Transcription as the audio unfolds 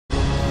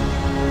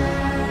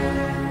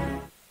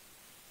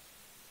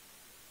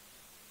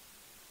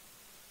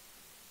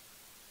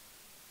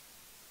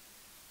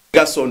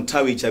Fikanso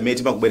nthawi chamene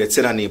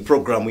timakubweretserani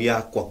programu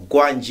ya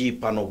Kwagwanji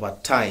pano pa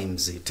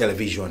Times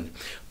Television.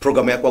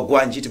 Programu ya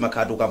Kwagwanji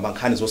timakhala tukamba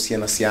nkhani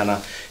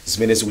zosiyanasiyana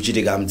zimene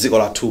zikuchitika mdziko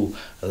lathu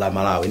la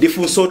Malawi. Ndi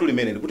funso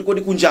limene kuti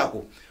kodi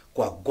kunjaku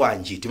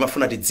Kwagwanji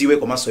timafuna tidziwe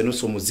komanso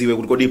inunso mudziwe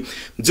kuti kodi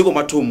mdziko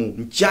mathumu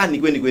mchani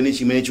kwenikweni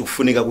chimene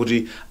chikufunika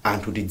kuti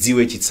anthu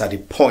tidziwe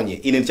chitsatiphonye.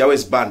 Ine ndi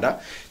Chawes Banda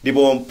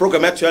ndipo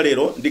programu yathu ya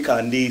lero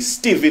ndikhala ndi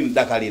Steven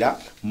Dakalira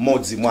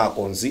mmodzi mwa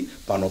akonzi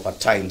pano pa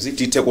Times.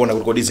 Tithe kuona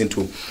kuti kodi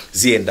zinthu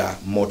ziyenda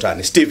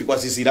motani. Steve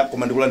kwazizira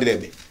koma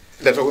ndikulandirebe.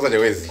 Ndatokoza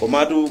Chawezi.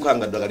 Komatu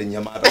khanga dakali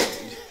nyamata.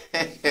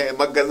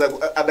 Magaza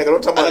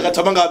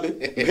adakathamangabe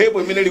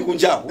mphepo imene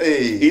likunjapo.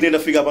 Ine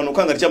ndafika pano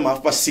khanga ticha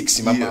half past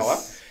 6 mamawa.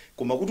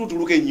 Koma kuti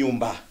utuluke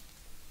nyumba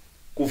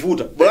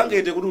kuvuta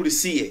bolangete kuti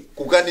ulisiye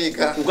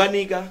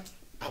kukanika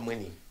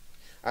amweni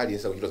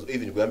aliyense kuchita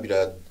even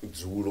kuyambira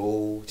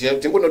dzulo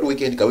tengona kuti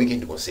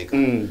weekend konseka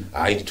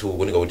ndithu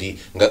kuoneka kuti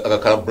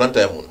akakhala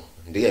blanta ya muno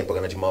ndiye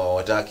mpaka nati mawa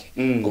watake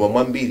koma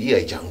mwambiri iye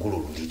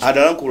aichangululu ndithu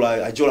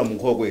adalankhula achola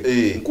munkhokwe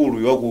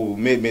mkulu yoku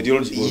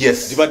meteorology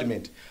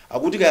department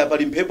akuti kaya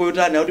pali mphepo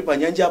yotani akuti pa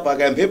nyanja apa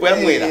kaya mphepo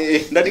yamwera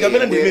ndati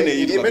kapena ndi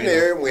imene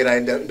yomwera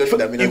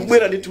ndotidamina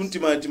ikubwera ndithu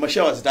tima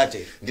showers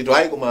tate ndito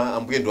hayi koma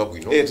ambuye ndo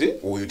abwino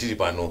uyu tili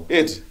pano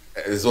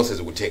zonse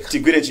zikutheka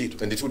tigwire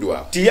chito ndithudi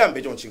wawo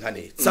tiyambe chonchi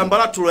nkhani tsamba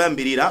lathu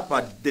loyambirira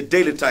pa The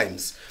Daily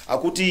Times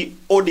akuti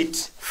audit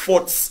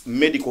Forts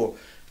Medical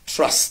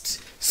Trust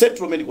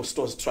Central Medical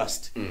Stores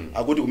Trust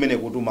akuti kumene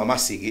kuti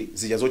mamasiki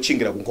zija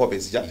zotchingira kunkhope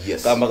zija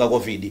kamba ka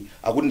covid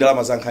akuti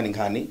ndalama za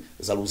nkhani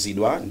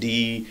zaluzidwa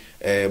ndi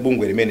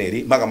bungwe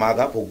limeneli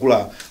makamaka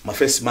pogula ma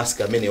face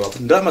mask amenewa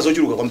kuti ndalama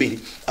zochuluka kwambiri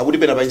akuti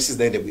pena pa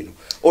sizidayende bwino.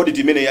 Audit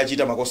imene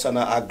yachita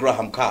makosana a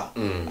Graham Carr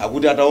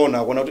akuti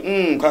ataona kuona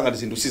kuti khanga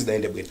zinthu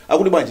sizidayende bwino.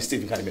 Akuti bwanji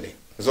Steve nkhani imeneyi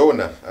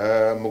zoona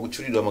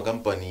mukutchulidwa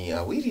makampani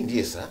awiri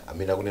ndiyesa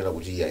amene akunena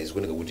kuti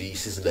izikuoneka kuti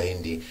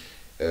sizidayende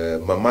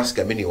mamask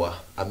amenewa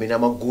amene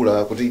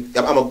amagula kuti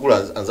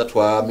amagula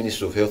anzathu a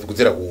Ministry of Health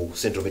kudzera ku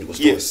Central Medical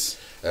Stores.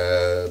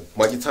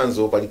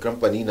 Mwachitsanzo pali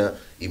company ina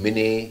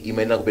imene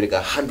imayenera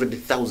kupereka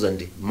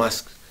 100,000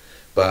 masks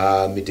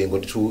pa mitengo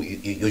ndithu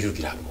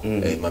yochulukirapo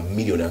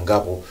mamiliyoni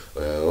angapo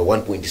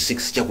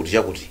 1.6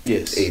 chakuti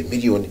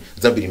million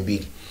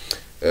zambirimbiri.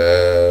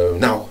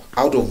 Now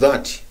out of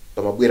that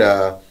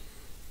pamabwera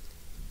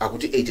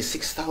akuti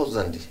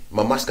 86,000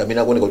 mamask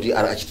amene akuoneka kuti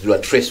achitidwa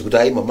trace kuti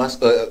ayi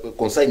mamask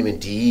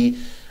consignment iyi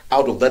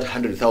out of that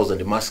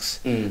 100,000 masks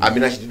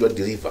amene achitidwa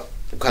deliver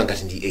kukhala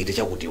ngati ndi 8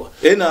 chakutiwa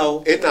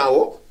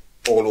enawo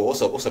olo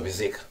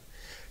osapezeka.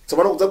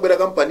 Tsopano kudzabwera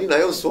kampani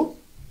nayonso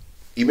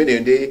imeneyo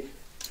ndi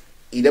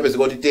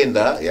idapezeka kuti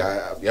tenda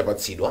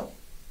yapatsidwa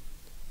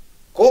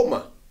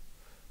koma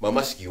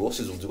mamaskiwo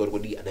sizikudziwa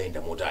kuti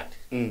adayenda motani.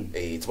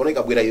 Tsopano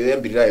ikabwera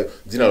yoyambirirayo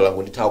dzina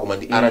lango ndithawa koma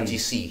ndi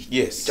RTC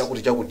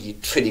chakuti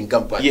trading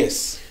company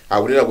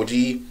akunena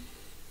kuti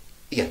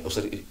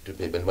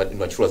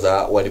machulwa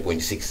za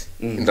 1.6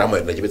 ndalama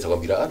inachepetsa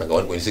kwambiri nanga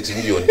 1.6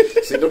 million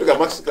sindoti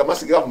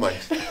kamasi government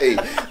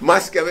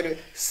mask amene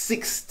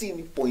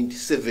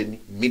 16.7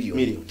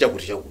 million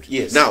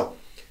chakuti. Now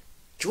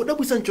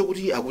chodabwitsa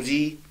nchokuti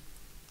akuti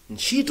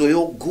ntchito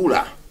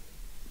yogula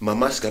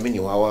mamask amene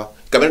wawa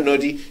kamene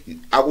noti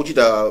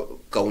akuchita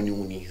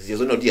kauniuni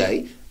ziyazona kuti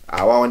ayi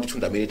awawa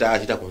ndithu amene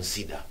tachita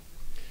consider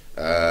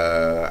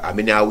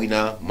amene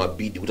awina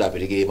mabidi kuti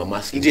apereke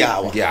mamask ndi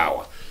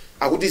awa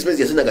akuti zimene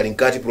ziyazina ngati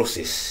nkati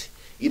process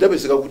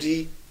idapezeka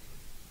kuti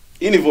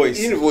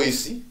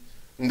invoice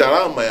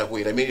ndalama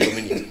yakwera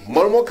imene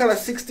malo mokhala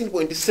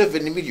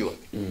 16.7 million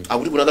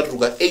akuti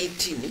kunakatuluka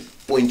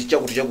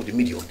 18 chakuti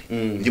million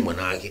ndi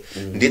mwanake.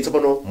 Ndiye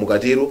tsopano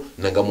mukatero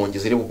nanga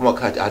muonjezerepo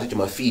pamakhati ati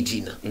timafee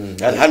ina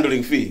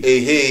handling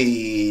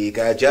fee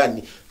kaya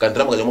chani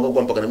kandalama kaja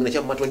mwaka mpaka namina cha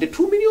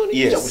 22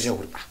 million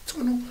chakuti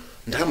tsopano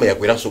ndalama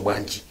yakweranso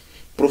bwanji.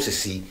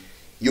 Process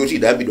yoti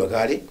idayambidwa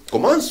kale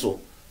komanso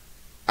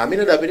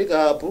amene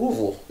adapereka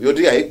approval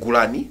yoti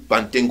ayigulani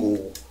pa mtengo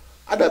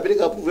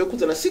adapereka approval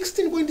yokhudza na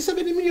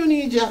 16.7 million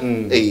ija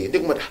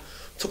ndikumati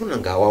tsopano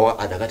ngawawa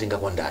adakatenga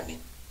kwa ndani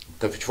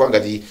chifukwa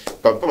ngati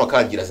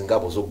pamakhala njira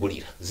zingapo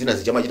zogulira zina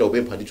zichamachita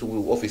kupempha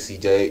ndithu office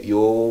ija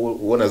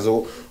yoona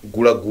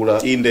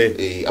zogulagula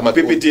inde ama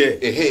PPT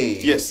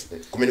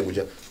kumene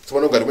kuja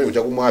tsopano ngati kumene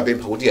kuja kumwe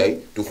apempha kuti ayi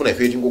tifuna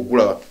ife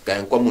tingogula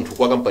kaya kwa munthu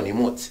kwa company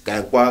imodzi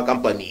kaya kwa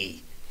company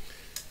iyi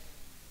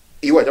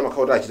iwa chama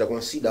khawata achita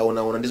consider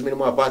ona ndi zimene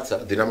mwapatsa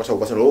then amatha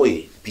kupatsa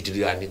loye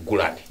pitirirani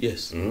gulani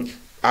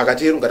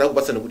akatero ngati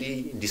akupatsa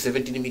kuti ndi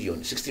 17 million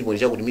 16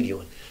 chakuti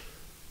million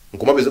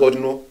nkomapezeka kuti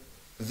no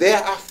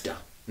thereafter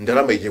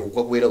ndalama ije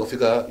kukakwera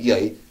kufika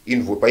iyayi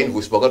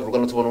invoice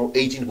pakatuluka tsopano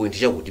 18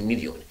 chakuti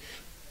million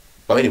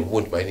pamene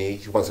kukondi pamene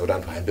chikwanza kuti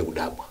anthu ayambe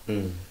kudabwa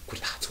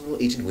kuti tsopano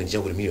 18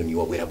 chakuti million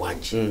iwabwera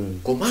bwanji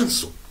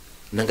komanso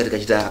nangati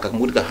kachita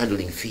akamuti ka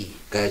handling fee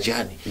kaya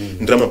chani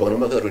ndalama pakana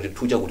maka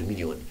 22 chakuti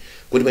million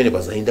kuti pamene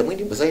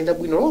pazaenda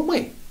bwino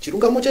lomwe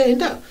chilungamo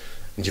chaenda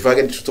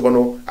njifake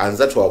tsopano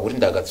anzathu akuti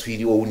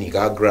ndakatswiri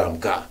ounika a Graham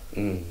Carr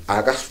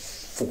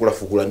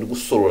akafukula ndi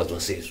kusolola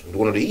zonsezo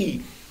ndikuona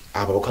kuti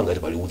apa pokhanga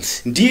pali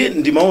utsi ndiye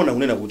ndimaona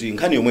kunena kuti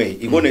nkhani yomwe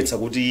ikuonetsa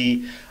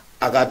kuti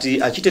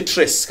akati achite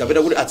trace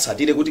kapena kuti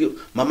atsatire kuti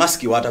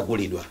mamaski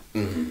watagulidwa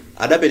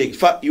adapereka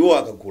fa iwo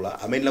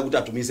akagula amenera kuti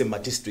atumize ma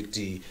district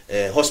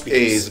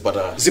hospitals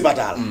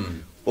zipatala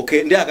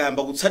okay ndi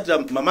akayamba kutsatira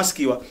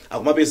mamaskiwa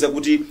akumapeza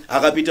kuti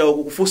akapita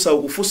uku kufusa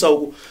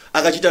uku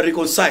akachita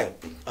reconcile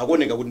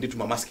akuoneka kuti ndithu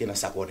mamaski ena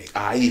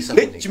sakuoneka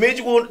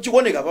chimene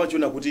chikuoneka pa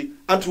chiona kuti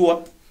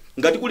anthuwa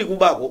ngati kuli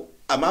kubako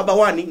amaba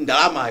wani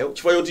ndalamayo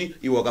chifukwa choti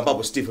iwo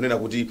akambapo Steve nena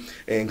kuti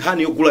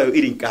nkhani yogulayo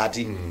ili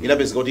nkati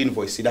inapezeka kuti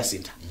invoice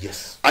idasintha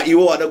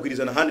iwo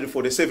adagwirizana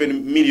 147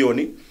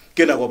 million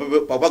kena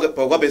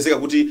pakapezeka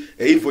kuti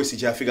invoice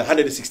chafika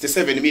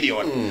 167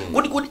 million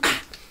kuti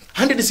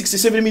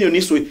 167 million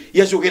iso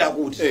yachokera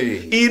kuti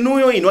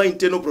inuyo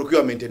internal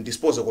procurement and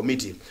disposal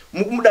committee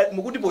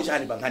mukuti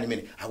pochani pankhani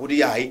imene akuti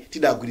yayi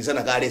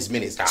tidagwirizana kale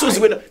zimenezi so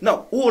zikwenda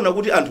now uona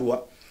kuti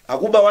anthuwa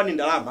akuba wani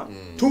ndalama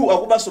 2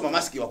 akubaso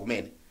mamaski wa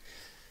kumene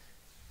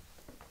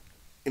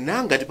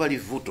nangati pali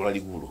vuto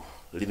lalikulu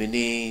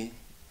limene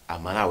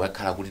amalawi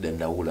akhala kuti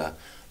dandaula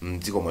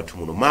mdziko mwathu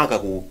muno maka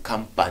ku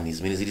companies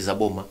zimene zili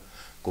zaboma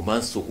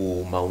komanso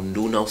ku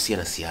maunduna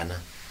osiyanasiyana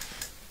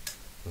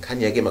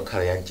nkhani yake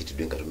makhala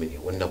yanchitidwe ngati umene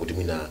wonena kuti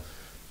mwina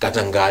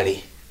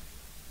katangale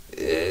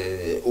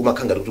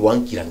umakhanga kuti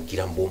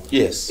wankira mboma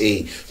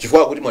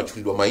chifukwa kuti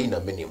mwatchulidwa mayina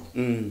amenemo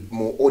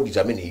mu audit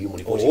amene iyo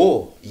mulipoti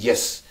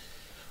yes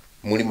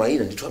muli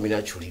mayina ndithu amene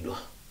atchulidwa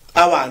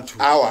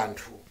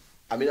awanthu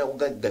amene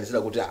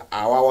akuganizira kuti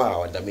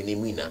awawa ndamene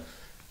mwina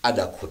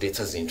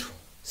adakhotetsa zinthu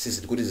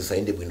sisi kuti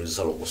zisayende bwino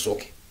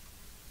zisalongosoke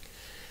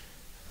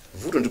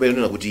vuto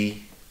ndipayonena kuti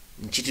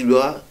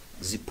mchitidwa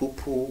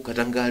ziphuphu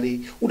katangale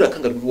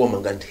udakhanga kuti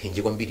wamanga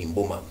nthenje kwambiri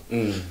mbomamo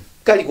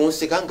kali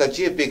konse kanga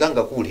chepe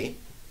kanga kule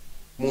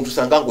munthu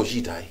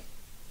sangangochitayi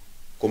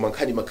koma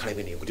nkhani makhala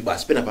imeneyo kuti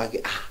basi pena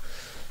pake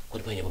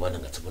kuti panya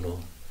pamananga tsopano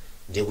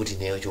ndiye kuti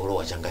neyo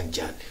cholowa changa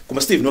njani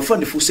koma Steve nofuna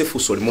ndifunse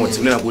funso limodzi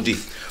kunena kuti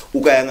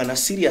ukayang'ana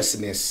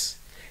seriousness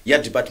ya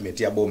department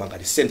ya boma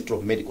ngati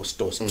Central Medical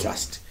Stores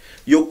Trust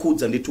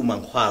yokhudza ndithu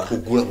mankhwala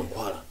kugula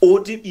mankhwala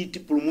oti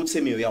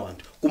itipulumutse miyoyo ya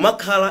anthu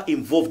kumakhala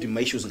involved in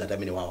my issues ngati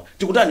amene wawa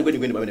tikutani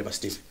kwenikweni pamene pa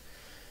Steve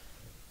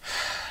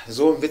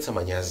zomvetsa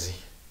manyazi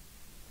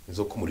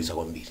zokhumudwitsa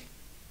kwambiri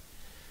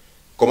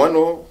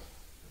komano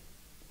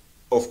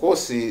of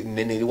course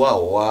neneri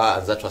wawo wa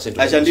anzathu a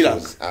Central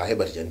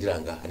Herbert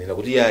Chandilanga anena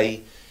kuti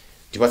yayi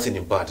tipatseni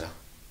mpata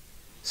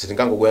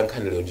sitingangogoya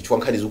nkhani lero ndichwa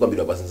nkhani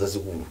zikukambidwa pa zinza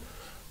zikulu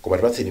koma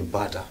tipatseni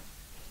mpata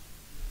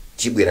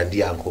chibwera ndi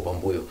yankho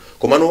pambuyo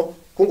komano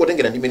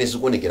kungotengera ndi mene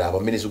zikuonekera apa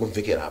mene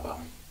zikumvekera apa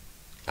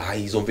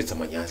zomvetsa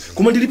manyazi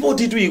koma ndi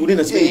report itu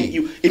ikunena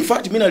zimene in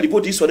fact mina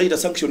report iso adaita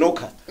sanction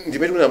okha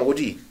ndimene kunena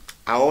kuti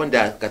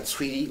aonda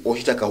katswiri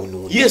ochita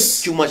kaununi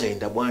chuma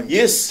chaenda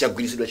bwanji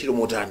chagwiritsidwa chilo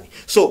motani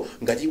so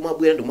ngati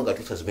mwabwera ndi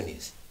mwagatutsa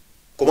zimenezi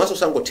komanso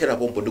sangothera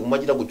pompo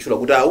ndikumachita kutchula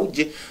kuti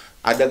auje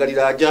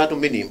adakalira ajatu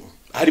menemo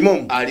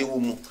ali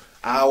umu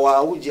awa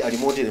auje ali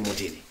motere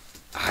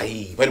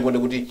paliponde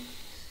kuti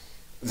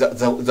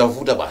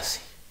zavuta basi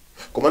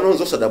komano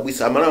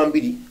zosadabwisa amalawi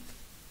ambiri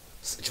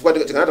chifukwa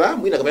tikanati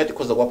mwina kamene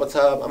tikhoza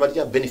kuwapatsa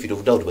amaticha benefit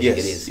of doubt pa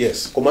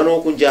Chingerezi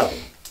komano kunjapo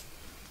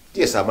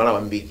tiyesa amalawi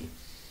ambiri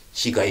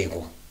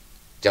chikayiko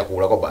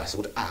chakula kwa basi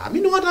kuti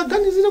amene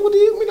wataganizira kuti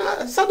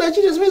mwina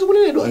sadachite zimene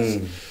zikunenedwa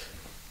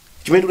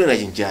chimene tunena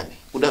chinchani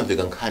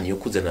kudamveka nkhani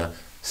yokhudza na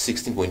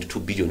 16.2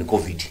 billion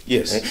covid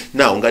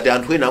now ngati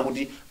anthu ena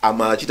akuti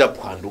amachita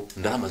phwando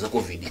ndalama za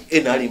covid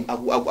ena ali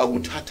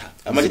akuthatha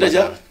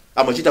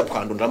amachita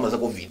phwando ndalama za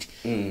covid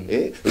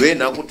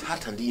wena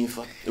akuthatha ndi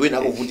imfa wena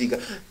akuvutika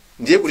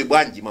ndiye kuli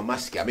bwanji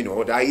mamaski amene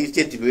wakuti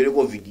ayichentipewere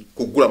covid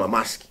kugula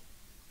mamaski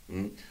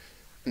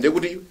ndiye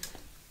kuti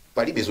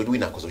palibe zoti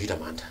wina akozochita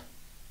mantha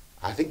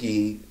I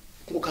think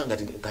kukhala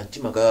ngati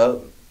kantima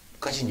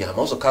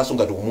kachinyama usakhalanso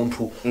ngati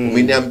umunthu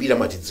umene ambiri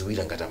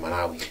amatidziwira ngati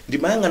Malawi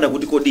ndimayang'ana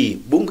kuti kodi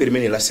bungwe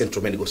limene la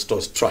Central Medical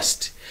Stores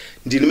Trust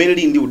ndi limene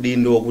lili ndi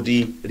udindo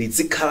wakuti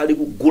lizikhala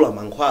likugula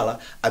mankhwala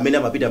amene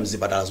amapita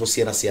mzipatala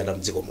zosiyanasiyana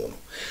mdziko muno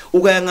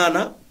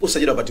ukayang'ana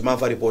usachedwa pa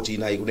timamva report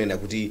ina ikunena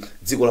kuti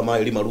dziko la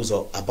Malawi limaluza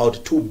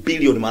about 2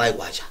 billion malawi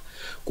kwacha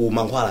ku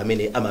mankhwala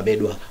amene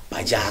amabedwa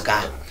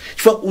pachaka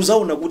chifukwa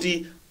uzaona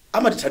kuti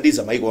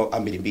amatithandiza maiko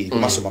ambirimbiri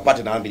komanso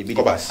mapatena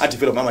ambirimbiri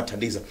atifero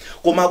amatithandiza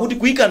koma kuti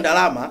kuyika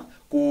ndalama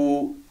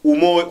ku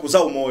umoyo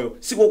kuza umoyo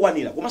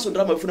sikokwanira komanso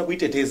ndalama ifuna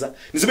kuiteteza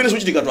nizimene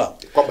zochitika twa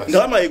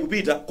ndalama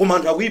ikupita koma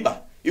anthu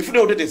akuiba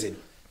ifuna utetezedwa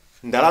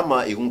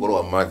ndalama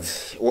ikungolowa madzi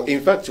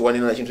in fact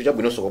wanena chinthu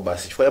chabwinonso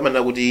kobasi chifukwa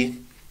yamanena kuti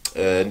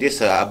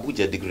ndiyesa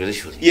Abuja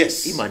declaration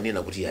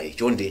imanena kuti yayi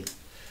chonde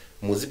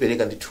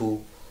muzipereka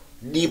ndithu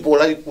dipo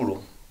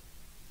lalikulu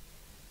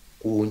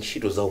ku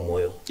ntchito za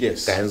umoyo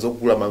kayanzo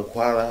kugula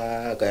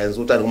mankhwala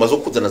kayanzo utani koma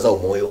zokhudzana za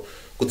umoyo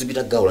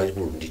kudzipita gawo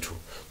lalikulu ndithu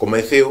koma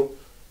ifeyo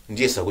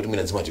ndiyesa kuti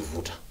mwina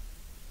zimativuta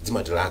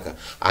zimatilaka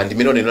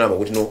andimene onenelama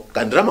kuti no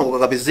kandalama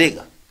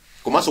kukakapezeka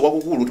komanso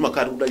kwakukulu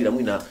timakhala tikudalira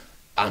mwina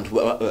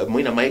anthu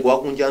mwina maiko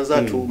akunja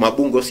anzathu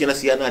mabungwe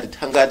osiyanasiyana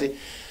atithangate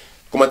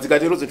koma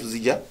zikatero zinthu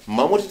zija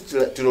mamoti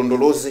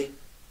tilondoloze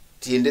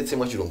tiyendetse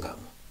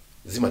mwachilungamo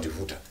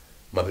zimativuta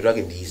mapeto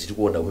ake ndi izi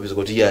tikuona umepeza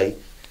kuti iyayi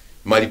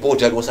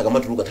malipoti ali osaka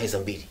matuluka nthawi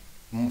zambiri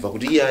mumva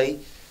kuti iyayi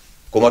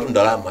komatu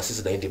ndalama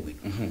sizidayende bwino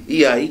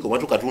iyayi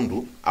komatu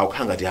katundu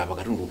akukhala ngati apa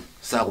katundu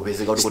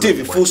sakupezeka kuti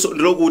Steve fuso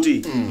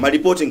ndilokuti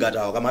malipoti ngati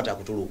awo kamata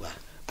akutuluka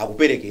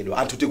akuperekedwa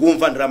anthu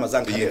tikumva ndalama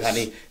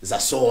zankhani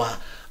zasowa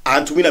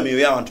anthu mina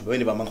miyoyo yawo anthu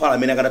pamene pamankhwala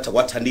amene akanatha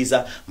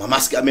kuwathandiza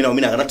mamaski amene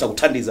amene akanatha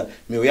kuthandiza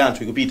miyoyo ya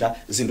anthu ikupita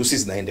zinthu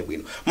sizinayende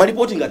bwino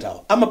malipoti ngati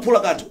awo amaphula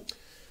kanthu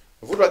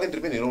vuto lake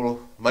ndilipene lolo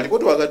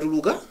malipoti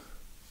akatuluka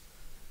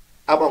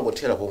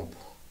amangothera pompo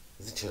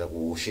zithera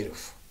ku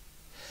sheriff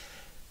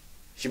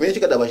chimene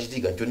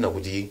chikadachitika nchonena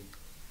kuti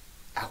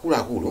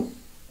akuluakulu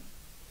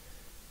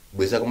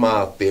bweza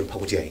kumapempha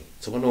kuti ayi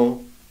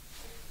tsopano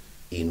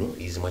inu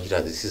izi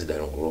mwachitazi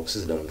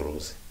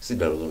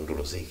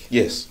sizidalondolozeke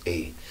yes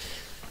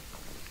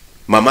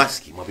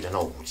mamaski mwapita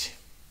nawo kuti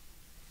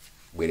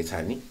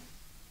bweretsani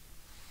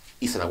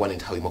isanakwane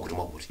nthawi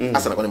mwakuti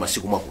asanakwane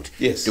masiku mwakuti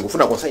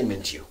tikufuna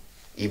consignment yo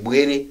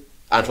ibwere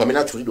anthu amene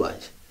atchulidwa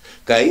aja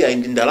kaya ayi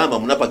ndi ndalama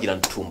munapakira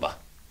mthumba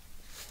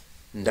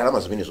ndalama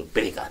zimenezo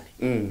perekani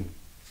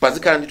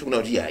pazikhala ndithu kuna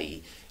kuti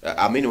ayi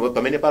amene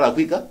pamene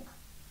palakwika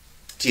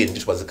tiye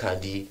ndithu pazikhala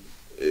ndi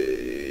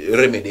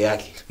remedy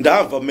yake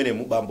ndamva mmene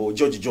mubambo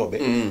George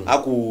Jobe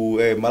aku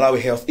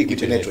Malawi Health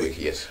Equity Network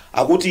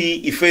akuti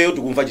ifeyo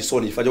tikumva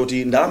chisoni chifukwa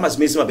kuti ndalama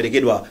zimene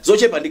zimaperekedwa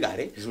zochepa ndi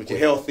kale ku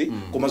health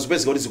koma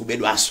zipezeka kuti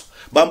zikubedwaso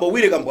bambo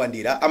Wile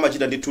Kambwandira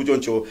amachita ndithu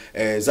choncho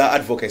za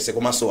advocacy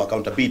komanso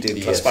accountability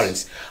and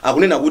transparency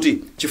akunena kuti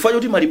chifukwa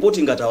kuti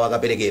malipoti ngati awo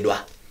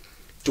akaperekedwa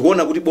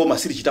tikuona kuti boma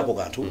silichitapo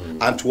kanthu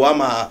anthu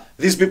ama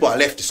these people are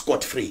left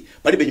scot free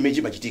palibe chimene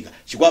chimachitika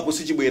chikwapo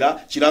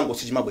sichibwera chilango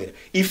sichimabwera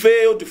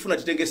ifeyo tifuna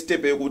titenge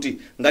step yokuti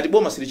ngati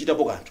boma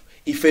silichitapo kanthu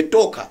ife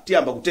toka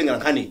tiyamba kutenga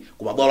nkhani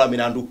ku mabwalo a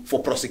milandu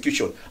for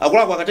prosecution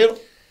akulako akatero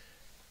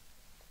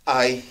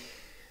ayi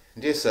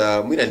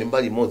ndesa mwina ndi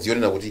mbali imodzi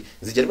yonena kuti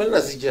zija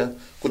timanena zija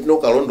kuti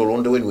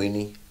nokalondolonde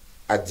weniweni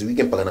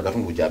adziwike mpaka na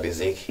katundu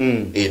chapezeke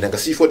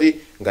nangasifo kuti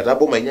ngati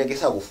aboma inyake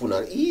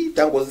sakufuna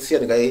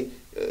tangozisiyani kaye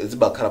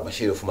zibakhala pa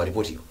shelf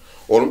malipotiyo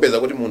olompeza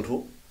kuti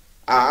munthu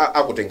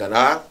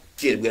akutengana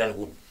tiye bwerani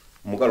kuno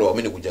mukalo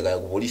wamene kuja kaya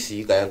ku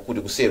polisi kaya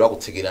kuti kusero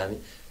akutsekerani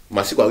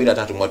masiku awiri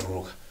atatu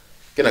mwatuluka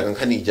kena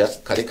kankanija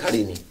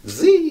khalekhaleni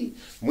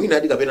mwina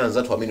adi kapena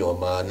anzathu amene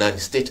wa non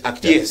state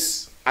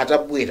actors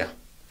atabwera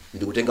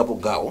ndikutengapo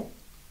gawo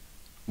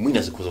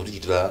mwina zikhoza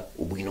kutichitira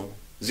ubwino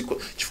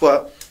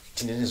chifukwa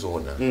tinene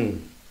zoona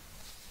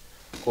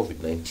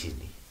COVID-19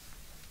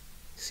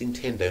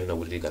 sinthenda yona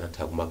kuti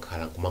kanatha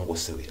kumakhala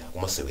kumangosewera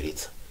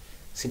kumaseweretsa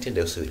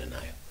sinthenda yosewera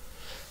nayo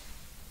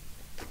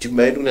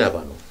tikumene tikunena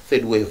pano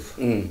third wave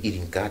ili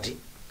mkati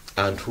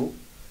anthu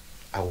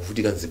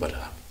akuvutika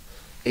mzipatalamo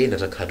ena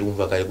takhala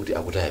tikumva kale kuti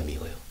akutaya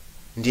miyoyo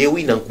ndiye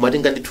wina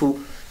nkumatenga ndithu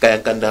kaya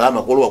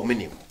kandalama kolowa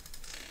kumeneko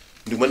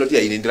ndikumene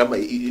kuti ine ndalama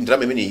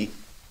imeneyi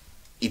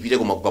ipite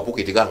koma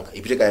kupaketi kanga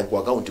ipite kaya ku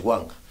account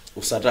kwanga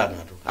usatana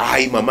tu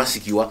ayi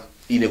mamasikiwa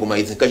ine koma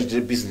izi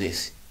nkachitire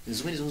business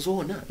zimene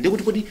zonzoona ndi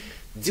kuti kodi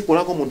dziko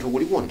lako munthu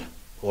kulikonda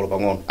olo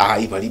pang'ono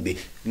ayi palibe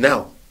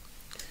now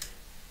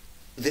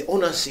the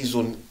honor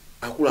season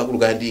akuluakulu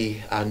kaya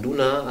ndi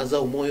anduna aza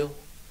umoyo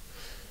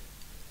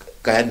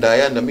kaya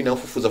ndayanda mina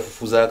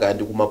ufufuza kaya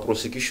ndi kuma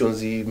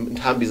prosecutions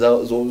nthambi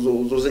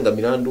zozenga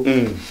milandu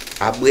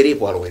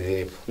abwerepo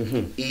alowererepo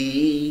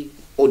iyi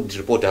audit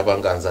report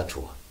apanga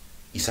anzathuwa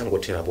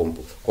isangothera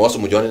pompo kwaso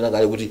mujaonena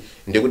kale kuti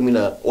ndikuti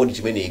mina audit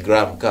imene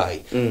igram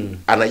kai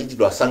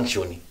anachitidwa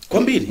sanction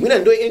kwambiri mwina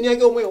ndo eni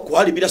yake omweyo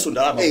kualipira so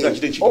ndalama kuti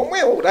achite ntchito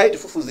omweyo kuti ayi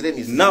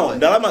tifufuzireni now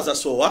ndalama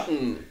zasowa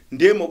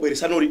ndiye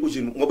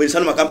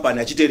mobweresano makampani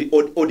achite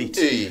audit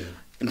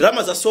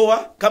ndalama zasowa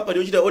company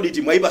yochita audit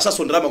mwaipa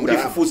saso ndalama kuti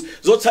ifufuze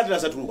zotsatira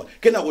zatuluka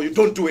kenako you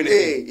don't do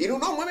anything inu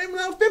no mwene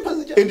mna papers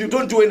zija and you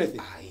don't do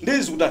anything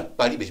ndezi kutani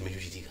palibe chimene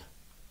chochitika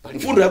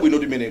mfundo yabwino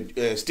kuti imene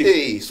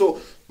Steve so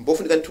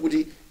mbofunika nthu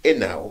kuti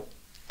enawo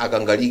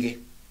akangalike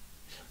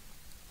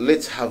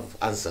let's have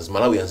answers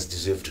Malawians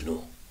deserve to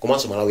know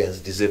komanso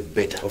Malawians deserve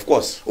better of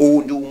course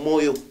ndi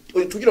umoyo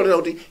tuchilonera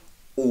kuti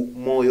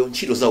umoyo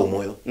ntchito za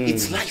umoyo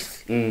it's life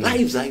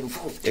lives are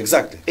involved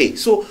exactly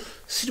so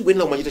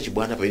sitikuyenera kumachita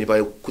chibwana pamene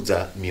pali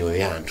kudza miyoyo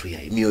ya anthu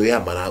yayi miyoyo ya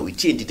Malawi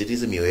tiye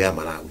titeteze miyoyo ya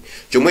Malawi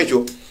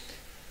chomwecho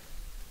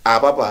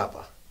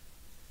apa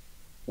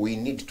we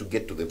need to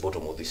get to the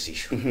bottom of this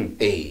issue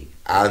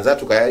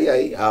anzathu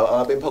kaya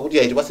apempha kuti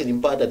tipaseni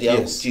mpata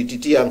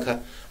tiyankha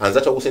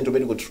anzathu aku Central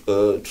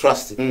Medical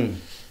Trust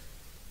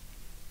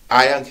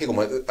ayankhe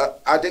koma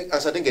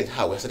asatenge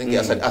nthawi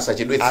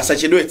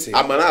asachedwetse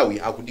amalawi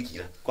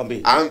akudikira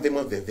kwambiri amve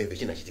mwamvemvemve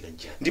chinachitika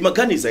njani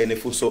ndimaganiza ine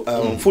funso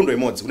mfundo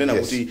imodzi kunena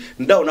kuti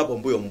ndaonapo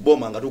mbuyo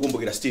mboma ngati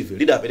ukumbukira Steve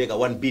lidapereka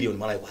 1 billion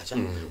Malawi kwacha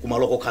kuma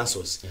local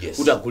councils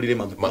kuti agulire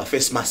ma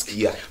face mask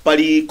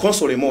pali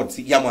console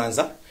imodzi ya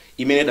Mwanza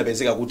imene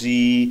idapezeka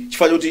kuti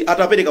chifukwa choti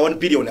atapereka 1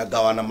 billion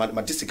agawana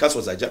ma district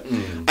councils aja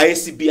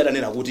ISB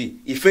adanena kuti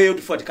ifeyo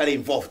tifuna tikhale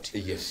involved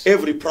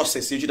every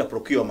process yochita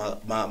procure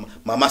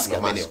ma mask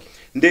amenewo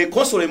nde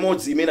console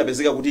imodzi imene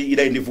apezeka kuti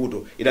idali ndi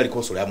vuto idali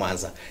console ya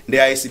Mwanza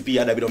nde ISP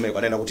adapita omeko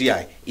anena kuti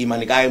yayi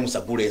imanikaye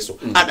musaguleso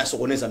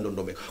adasokoneza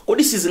ndondomeko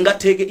kodi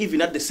sizingatheke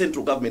even at the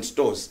central government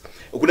stores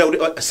kuti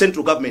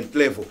central government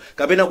level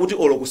kapena kuti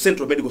olo ku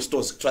central medical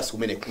stores trust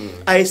kumeneko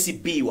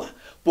ISP wa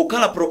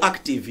pokala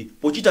proactive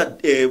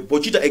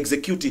pochita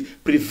execute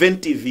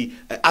preventive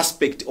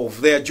aspect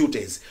of their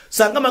duties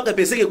sangama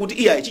kapezeke kuti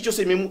iya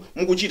chichose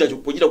mukuchita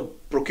pochita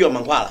procure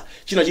mankhwala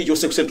china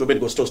chichose ku central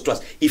medical stores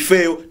trust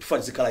ifeyo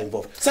tifati zikhala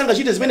involved sanga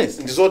chite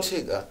zimenezi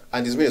ndizotheka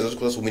and zimenezi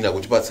zikuza kumina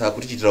kuchipatsa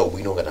kuti chitira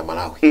ubwino ngata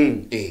Malawi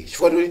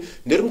chifukwa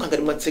ndero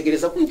mkhangati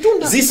mwatsekereza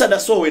kumtunda zisada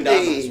sowe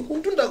ndazo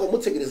kumtunda ko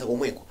mutsekereza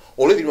komweko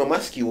already ma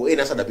mask yo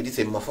ena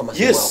sadapititse mu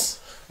pharmacy mwawo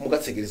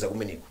mukatsekereza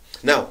kumeneko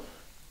now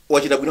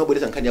wachita bwino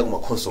bwereza nkhani yako ma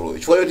console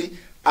chifukwa yoti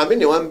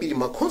amene wambiri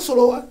ma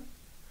console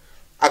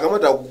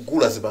akamata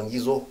kugula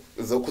zipangizo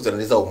zokhudzana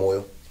ndi za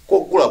umoyo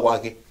kokugula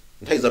kwake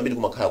nthawi zambiri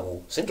kumakhala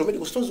ku central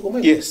medical stores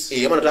komwe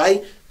amana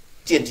tai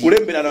TNT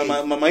kulembera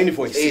ma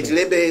invoice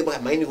tilembe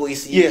ma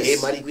invoice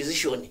ma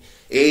requisition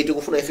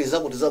tikufuna ife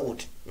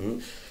zakuti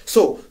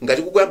so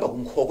ngati kukuyamba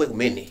kunkhokwe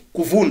kumene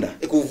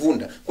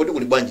kuvunda kodi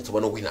kuli bwanji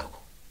tsopano kwinako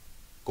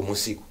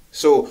kumusiku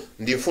so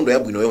ndi mfundo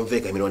yabwino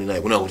yomveka imene wani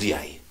nayo kuna kuti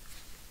yayi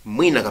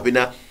mwina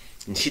kapena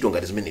ntchito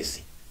ngati zimenezi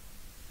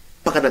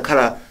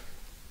pakanakhala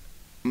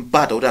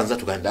mpata kuti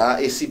anzathu kanda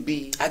ACB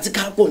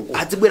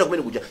adzibwera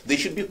kumene kuja they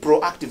should be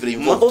proactively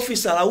involved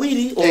officer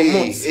awiri or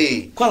months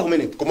kwala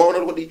kumene kumaona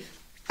kuti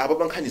apa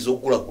pankhani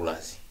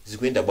zogulagulazi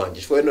zikuyenda bwanji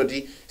chifukwa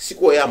enoti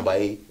sikoyamba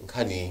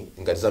nkhani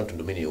ngati za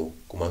mtundu umeneyo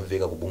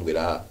kumamveka kubungwe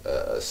la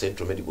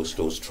Central Medical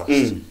Stores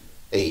Trust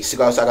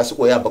sikasaka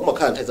sikoyamba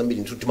kumakhala nthawi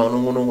zambiri nthuti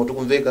manong'onong'o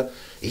tikumveka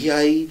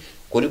iyayi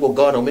kodi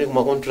kugawana kumene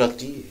kuma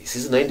contract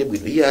sizinaende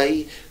bwino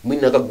iyayi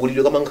mwina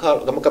akagulidwe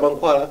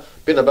kamankhwala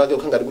pena pake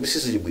ukhangati kuti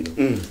sizili bwino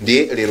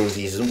ndiye lero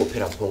ndizi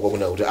zingophera mphongo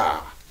kuna kuti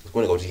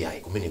zikuoneka kuti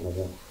iyayi kumene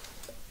kuku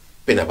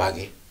pena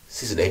pake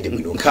sizinaende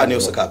bwino nkhani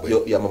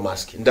yosakabwe ya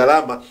mamaski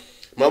ndalama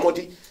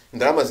mamoti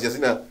ndalama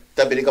zina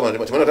tabereka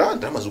mana timana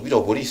ndalama zikuita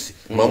upolisi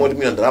mamoti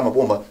mwina ndalama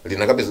boma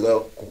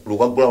linakapeza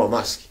lukagula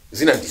mamaski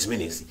zina ndi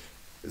zimenezi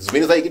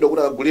zimene zayikidwa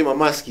kuti akagule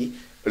mamaski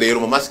lero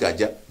mamaski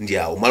aja ndi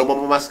awo malo mwa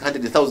mamaski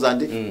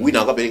 100,000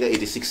 wina akapereka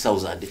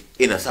 86,000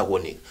 ena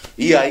sakuoneka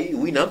iyayi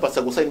wina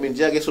ampatsa assignment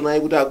yake so naye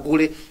kuti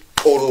agule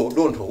olo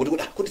dontho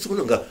kuti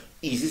sikunanga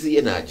izi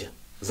ena aja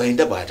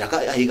zaenda pati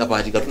ayika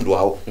pati katundu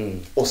wawo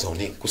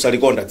osaoneka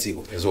kusalikonda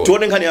dziko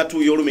tione nkhani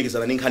yathu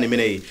yolumikizana ndi nkhani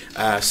imeneyi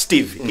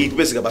Steve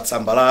ikupezeka pa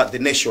tsamba la The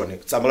Nation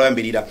tsamba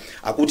loyambirira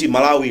akuti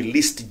Malawi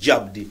least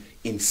jabbed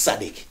in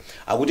SADC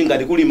akuti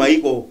ngati kuli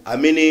maiko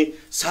amene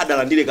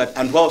sadalandire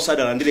anthu awo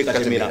sadalandire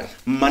katemera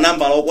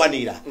manambala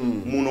okwanira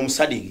muno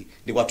msadiki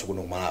ndi kwathu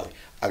kuno Malawi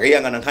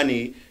akayangana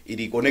nkhani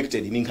ili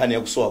connected ndi nkhani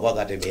yakusowa kwa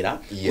katemera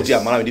kuti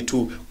Malawi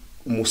ndithu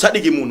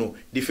musadiki muno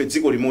ndife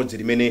dziko limodzi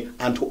limene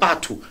anthu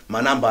athu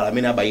manambala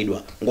amene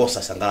abayidwa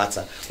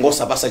ngosasangalatsa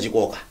ngosapasa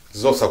chikoka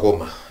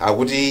zosakoma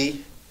akuti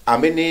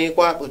amene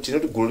kwa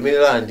tinoti gulu limene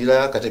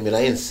lalandira katemera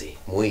yense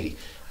muwiri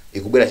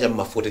ikubwera cha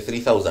ma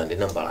 43,000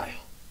 nambalayo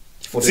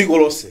dziko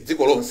lonse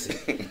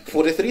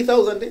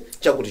 43,000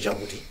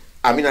 chakuti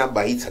amene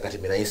abayitsa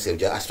katemera yense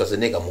uja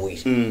AstraZeneca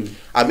muwiri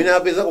amene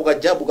apeza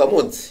kukajabu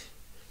kamodzi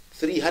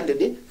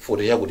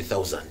 340 chakuti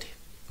 1000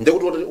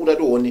 ndekuti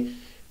utatione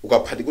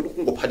ukaphati kuti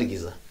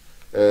kungophatikiza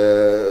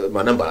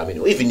manambala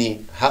amene even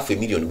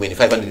 500,000 when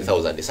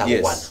 500,000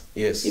 sakukwana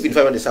even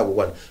 500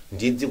 sakukwana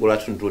ndi dziko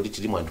lathu ndiloti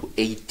tili anthu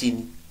 18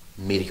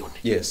 million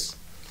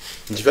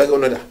ndichifake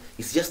unati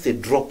it's just a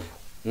drop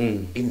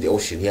in the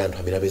ocean ya anthu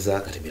amene apeza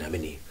katemera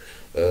ameneyo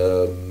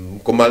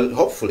koma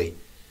hopefully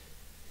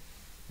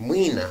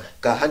mwina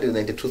ka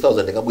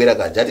 192,000 kabwera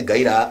kaja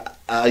atigaira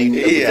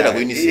ayunitera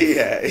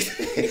kuUNICEF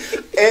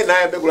ena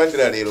ayambe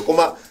kulandira lero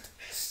koma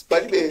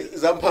palibe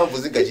zamphamvu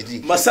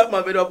zingachitika masamu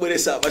amene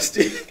wabweresa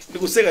basi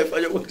ndikuseka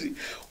ifanya kuti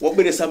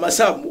wabweresa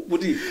masamu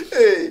kuti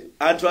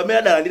anthu amene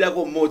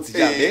adalandirako mmodzi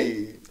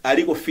chabe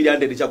aliko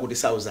 300 chakuti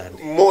 1000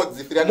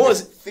 mmodzi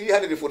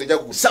 340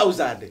 chakuti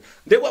 1000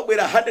 ndipo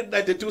abwera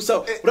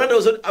 192,000 brother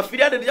was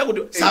 300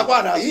 chakuti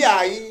sakwana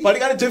iyayi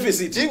palikana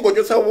deficit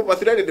tingochotsapo pa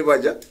 300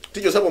 paja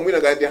tichotsapo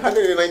mwina kandi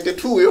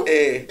 192 yo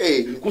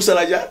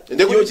kusalaja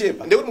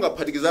yochepa ndikuti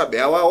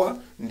mungaphatikizabe awawa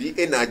ndi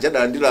ena aja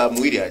adalandira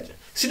muwiri aja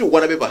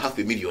sitikukwana pepa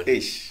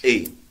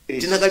 500,000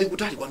 tinakali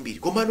kutali kwambiri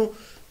komano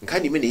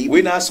nkhani imene ipo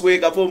wina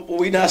asweka pompo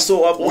wina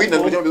asowapo wina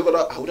ndikuti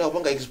akuti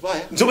apanga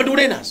expire nzomwe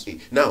ndikunenazo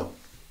now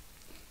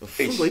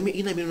fundo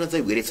ina imene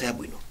unadzayibweretsa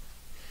yabwino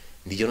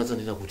ndicho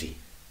unadzanena kuti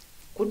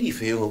kodi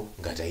ifeyo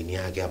ngati aini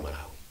yake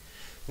amalawi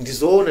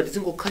ndizoona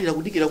tizingokhalira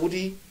kudikira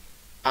kuti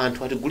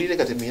anthu atigulire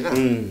katemera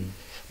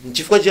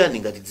chifukwa chani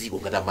ngati dziko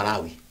ngati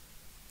amalawi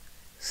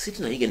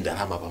sitinayike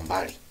ndalama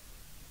pambali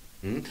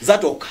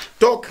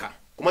zatoka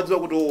kumadziwa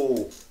kuti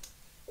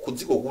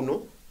kudziko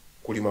kuno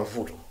kuli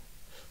mavuto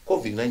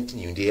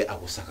COVID-19 ndiye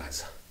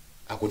akusakaza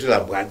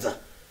akutilambwadza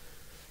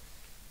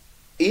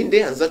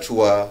inde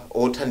anzathuwa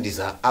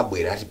othandiza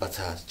abwera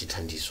atipatsa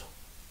chithandizo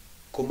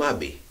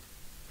komabe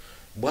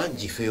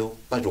bwanji ifeyo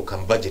patokha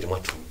mbudget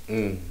mwathu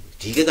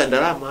tiyike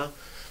kandalama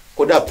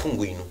kodi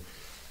aphungu inu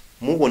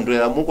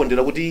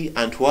mukondera kuti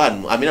anthu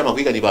anu amene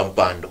amakuyikani pa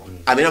mpando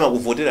amene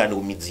amakuvoterani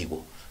ku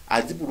midziko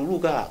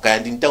azipululuka kaya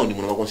ndi mtaundi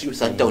muno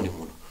makonstituency mtaundi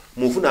muno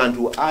mufuna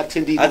anthu athe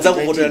ndi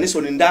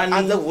adzakuvoteraniso ni ndani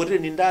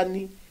adzakuvoterani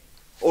ndani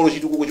olo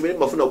chitukuko chimene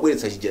mafuna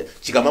kubweretsa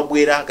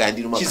chikamabwera kaya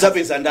ndinu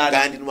chizapeza ndani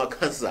kaya ndinu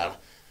makhansala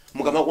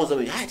mukamakonza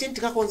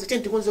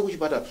tikakonze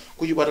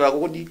kuchipatala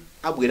kodi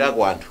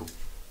abwerako anthu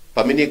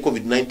pamene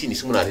covid-19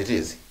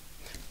 simunateteze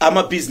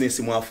business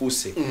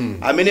mwafuse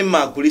amene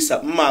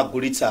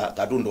mmagulitsa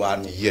katundu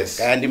anu yes.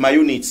 kaya ndi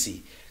maunits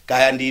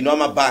kaya ndino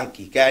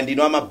amabanki kaya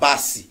ndino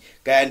amabasi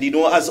kaya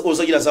ndino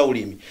ozochita za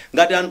ulimi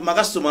ngati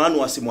makasitoma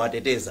anu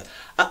asimwateteza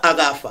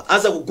akafa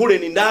aza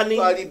kuguleni ndani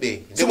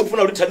palibe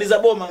simufuna kutithandiza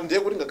boma ndiye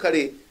kuti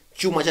ngakhale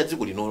chuma cha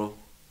dziko linolo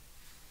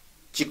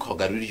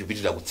chikhoga lili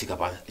chipitira kutsika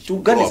pa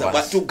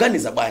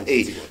tuganiza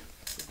bwanji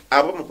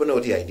apa mapona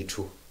kuti ayi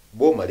ndithu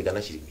boma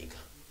likanachilimika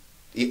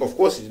of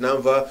course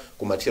tinamva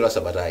kumathero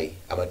asabatayi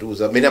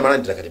amatiuza amene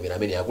amalandira katemera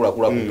amene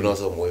akuluakulu akupinawo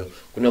za moyo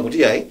kunena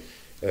kuti ayi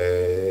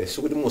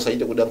sikuti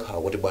musachite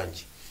kudankhawa kuti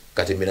bwanji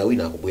katemera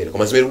wina akubwera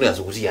koma zimene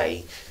kunenazo kuti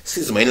ayi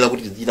sizimayenera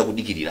kuti tichita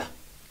kudikirira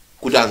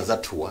kuti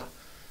anzathuwa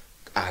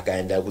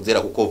akaenda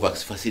kudzera ku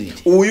COVAX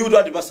facility uyu to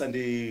atipasa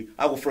ndi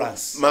aku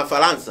France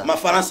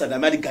mafaransa ndi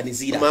amati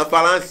ganizira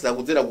mafaransa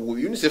kudzera ku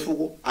UNICEF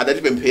ko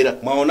adatipemphera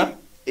mwaona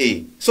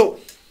so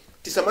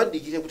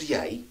tisamadikire kuti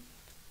yayi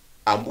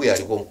ambuya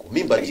ali konko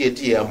mimba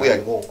tiye ambuya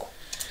ali konko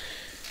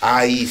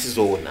ayi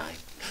sizoona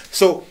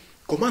so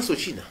komanso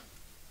china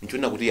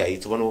nchona kuti yayi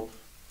tsopano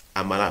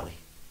amalawi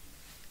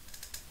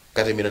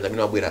katemera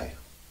ndamene wabwerayo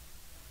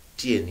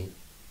tiyeni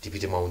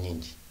tipite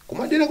maunyinji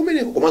kumadera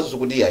kumeneko komanso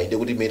kuti yayi ndi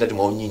kuti meta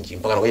timaunyinji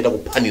mpaka nakaita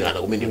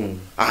kuphanirana kumeneko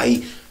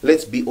ayi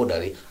let's be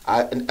orderly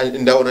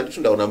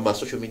ndaona ma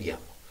social media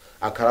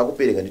akhala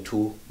kupereka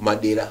ndithu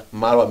madera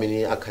malo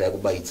amene akhala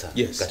akubayitsa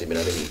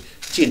katemera amene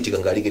chini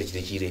tikangalike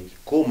chire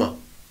koma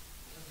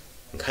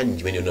nkhani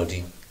chimene yona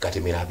kuti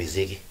katemera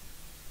apezeke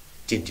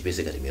chini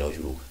tipeze katemera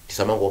ochuluka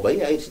tisamangomba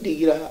ayi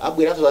tidikira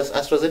abwera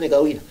AstraZeneca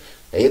wina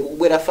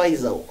kubwera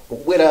Pfizer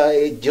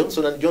kubwera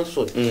Johnson &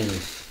 Johnson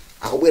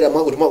akubwera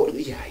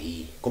mwakuti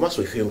yayi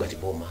komanso ifeyo ngati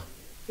boma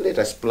let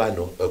us plan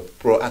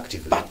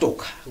proactively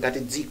patoka ngati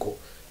dziko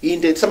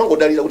inde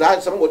tisamangodalira kuti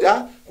tisamangoti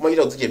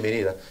kumachita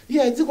kudzichemerera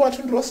dziko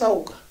lathu ndi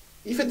losauka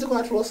ife dziko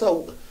lathu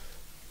losauka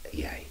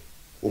yayi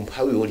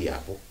umphawi uli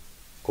apo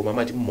koma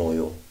mati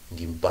moyo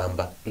ndi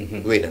mpamba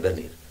wena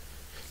danena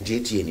ndiye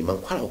tiyeni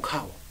mankhwala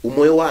okhawa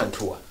umoyo wa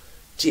anthuwa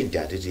tiyeni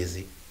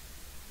ateteze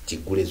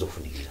tigule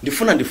zofunikira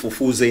ndifuna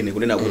ndifufuze ine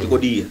kunena kuti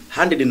kodi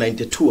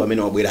 192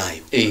 amene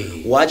wabwerayo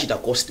wachita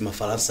cost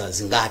mafaransa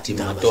zingati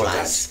ma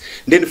dollars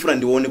ndiye ndifuna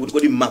ndione kuti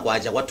kodi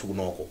mmakwacha kwathu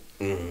kunoko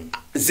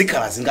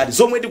zikhala zingati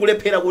zomwe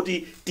tikulephera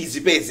kuti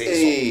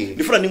tizipezezo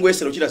ndifuna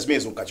ndingoyesera kuchita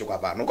zimenezo nkachoka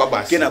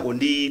pano kenako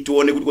ndi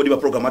tione kuti kodi pa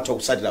program athu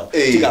akusatira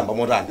tikamba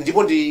motani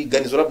ndipo ndi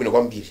ganizo labwino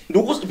kwambiri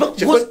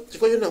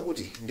chifukwa chona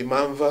kuti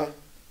ndimamva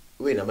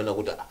wena amene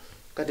akuti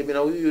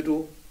katemera uyu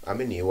tu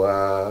amene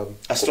wa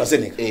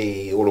AstraZeneca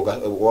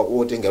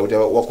wotenga kuti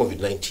wa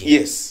COVID-19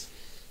 yes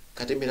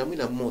katemera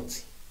mwina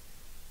mmodzi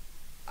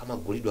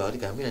amagulidwa kuti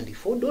kamera ndi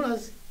 $4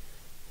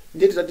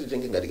 ndiye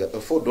titenge ngati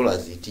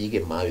 $4 tiyike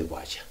mawe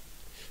kwacha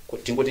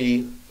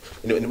tingoti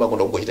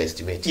ndimakonda kungochita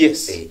estimate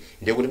yes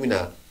ndiye kuti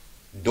mwina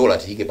dollar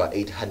tiyike pa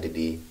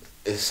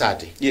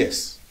 830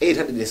 yes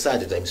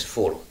 830 times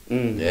 4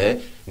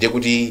 ndiye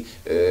kuti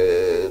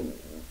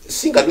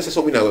singaduse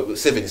so mwina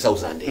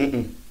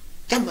 7,000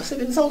 chamba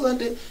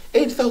 7,000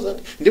 8,000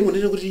 ndiye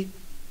munene kuti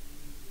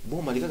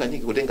boma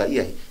likakanike kutenga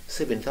iya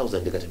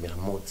 7,000 katemera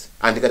mmodzi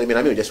andikatemera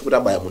amene jasikuti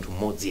abaya munthu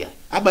mmodzi ya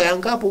abaya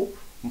ngapo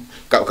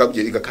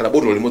ikakhala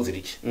botolo limodzi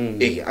lichi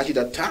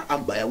achita ta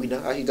ambaya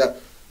wina achita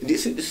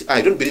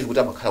I don't believe kuti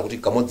amakhala kuti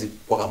kamodzi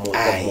kwa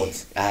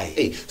kamodzi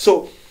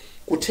so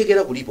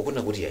kuthekera kulipo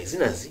kuna kuti yayi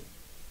zinazi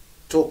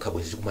tokha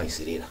bwezi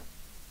tikumayiserera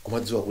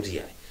kumadziwa kuti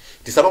yayi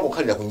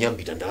tisamangokhalira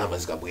kunyambita ndalama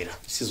zikabwera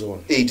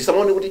sizona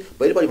tisamaone kuti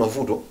pali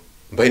mavuto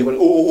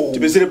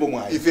tipezerepo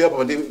mwayi ife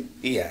apa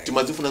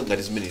timazifuna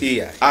ngati zimene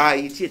tiye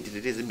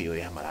titeteze miyoyo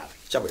ya Malawi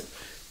chabwino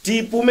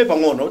tipume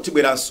pang'ono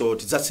tibweranso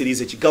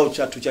tidzatsirize chigawo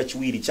chathu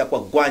chachiwiri cha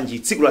Kwagwanji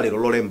tsiku la lero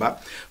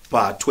lolemba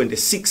pa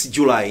 26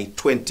 July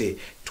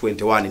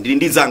 2021 ndili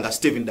ndi dzanga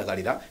Stephen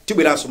Dakalira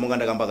tibweranso monga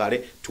ndakamba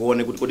kale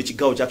tione kuti kodi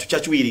chigawo chathu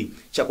chachiwiri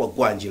cha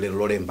Kwagwanji lero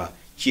lolemba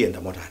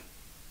chiyenda motani.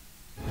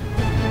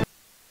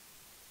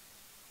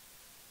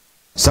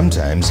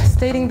 Sometimes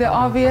stating the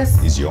obvious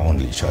is your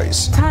only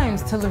choice.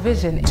 Times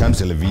Television. Times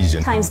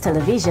Television. Times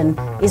Television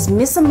is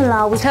Miss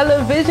Malawi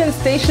Television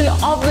Station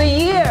of the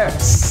Year.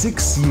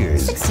 6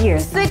 years. 6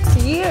 years. 6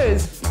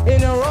 years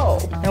in a row.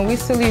 And we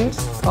salute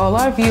all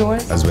our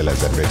viewers as well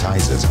as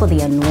advertisers for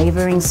the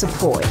unwavering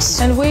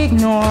support. And we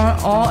ignore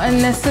all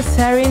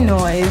unnecessary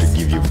noise to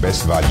give you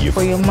best value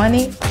for your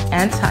money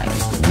and time.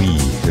 We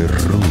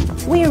rule.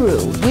 We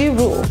rule. We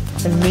rule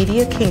the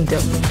media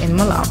kingdom in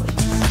Malawi.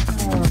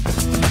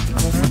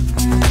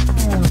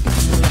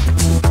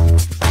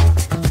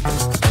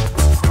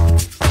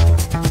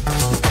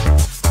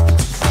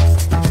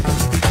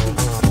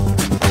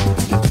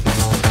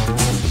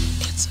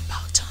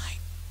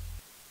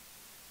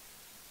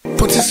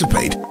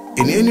 participate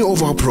in any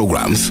of our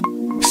programs?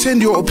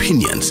 Send your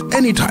opinions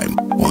anytime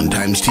on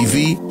Times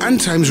TV and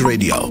Times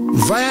Radio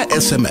via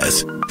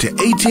SMS to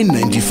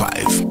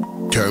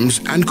 1895. Terms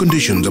and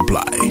conditions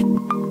apply.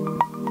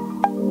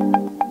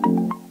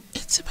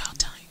 It's about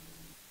time.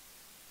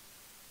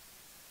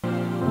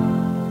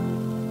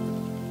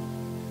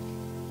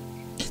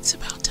 It's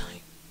about time.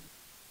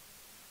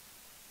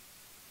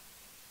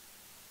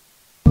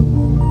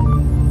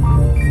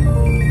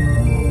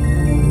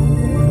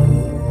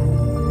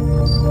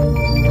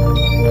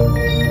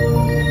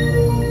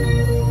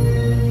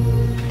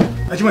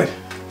 Ajimai,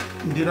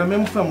 ndira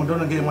memfa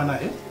mundona ngere mwana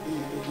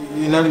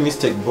Inali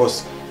mistake,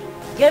 boss.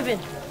 Kevin.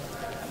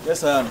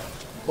 Yes, I am.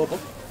 Popo.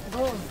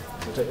 Go.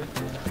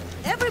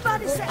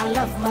 Everybody say, I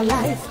love my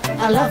life.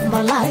 I love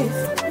my life.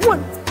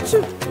 1,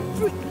 2,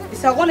 3.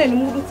 Isagone ni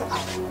mudu ta.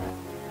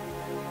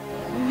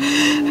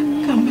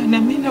 Kamba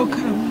na mimi na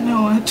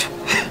ukaramuna watu.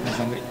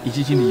 Nasanga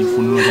ichi chini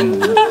jifuniro za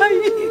Mungu.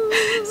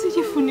 Si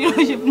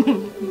jifuniro cha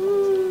Mungu.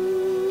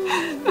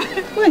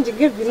 Kwanje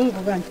Kevin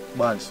ngubani?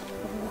 Banji.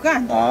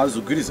 Uganda.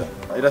 Zugiriza.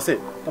 Ila se,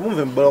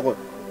 tamumve mbala ko.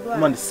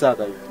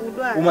 Umandisaka hiyo.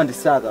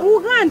 Umandisaka.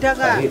 Uganda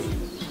ka.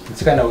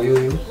 Nsikana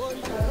uyuyu.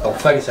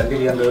 Akufalisha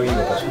mbili yangu yoyo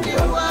bakasuka.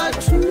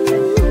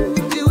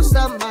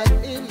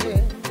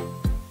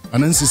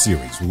 Anansi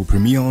series will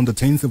premiere on the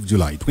 10th of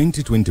July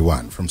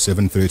 2021 from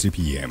 7:30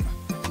 p.m.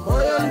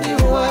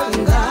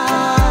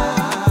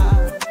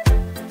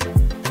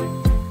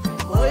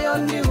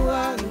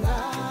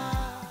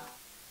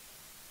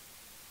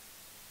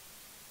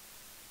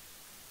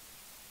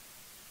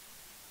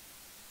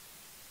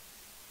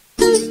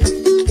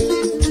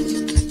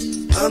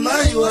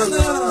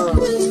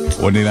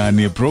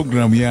 Onelani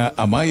program ya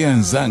Amaya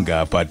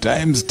Nzanga pa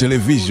Times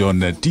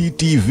Television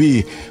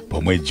TTV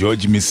pomwe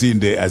George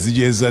Misinde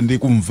azijeza ndi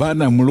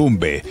kumvana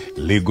Mulumbe,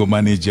 legal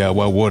manager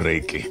wa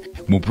Warwick.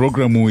 Mu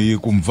programu iyi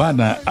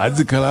kumvana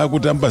adzikhala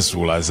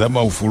akutambasula za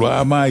maufulu a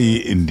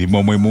amayi ndi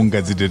momwe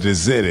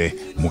mungadzitetezere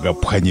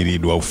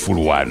mukaphwanyiridwa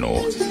ufulu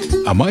wanu.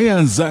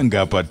 Amaya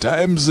Nzanga pa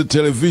Times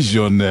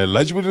Television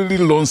lachipitili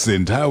lililonse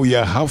nthawi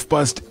ya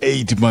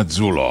 8:30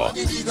 madzulo.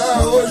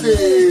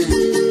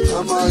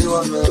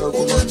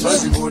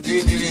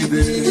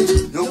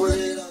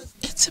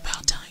 It's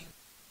about time.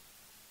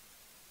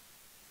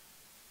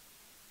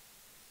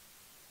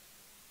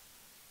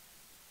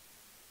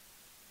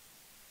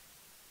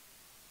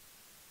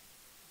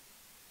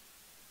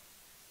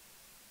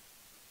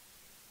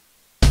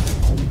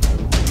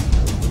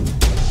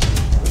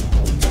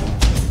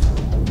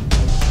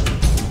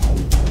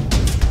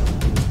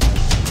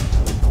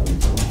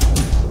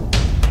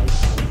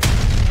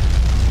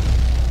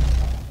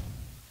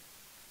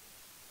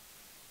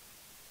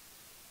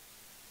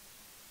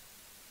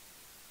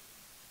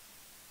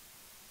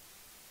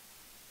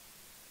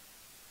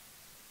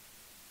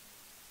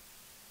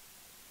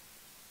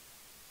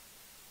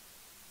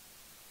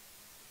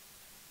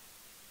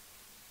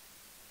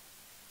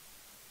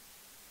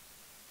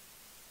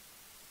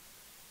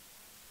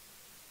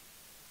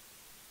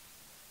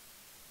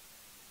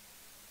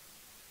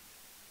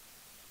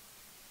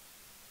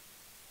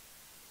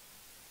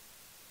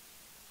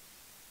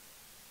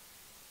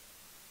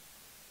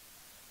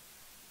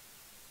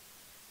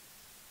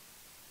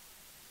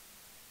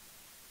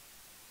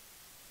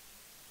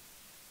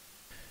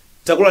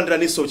 Takulandira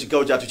niso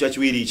chigawo chathu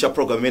chachiwiri cha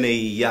program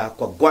imeneyi ya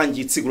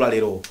Kwagwanji tsiku la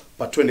lero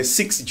pa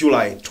 26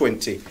 July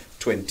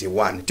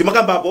 2021.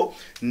 Timakambapo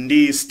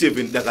ndi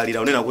Steven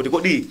Dakalira unena kuti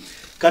kodi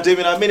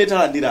katemera amene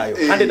talandirayo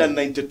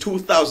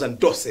 192,000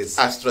 doses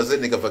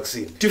AstraZeneca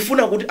vaccine.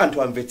 Tifuna kuti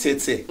anthu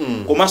amvetsetse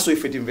komanso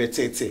ife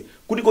timvetsetse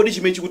kuti kodi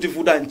chimene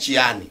chikutivuta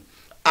nchiyani.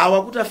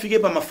 Awa kuti afike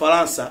pa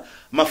Mafaransa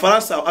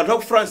anthu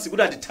aku France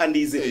kuti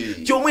atithandize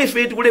chomwe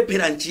ife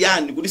tikulephera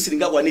nchiyani kuti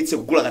silingakwanitse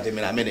kugula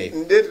katemera ameneyo.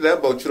 Ndeti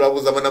namba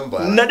uchulapo za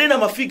manamba. Nadena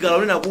mafigura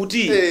onena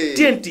kuti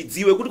TNT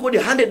dziwe kuti kodi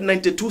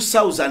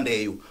 192,000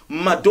 eyo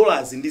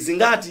 $dollars ndi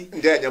zingati?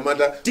 Ndi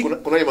anyamata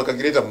kunali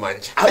makagireta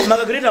mmanja.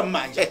 Makagireta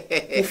mmanja.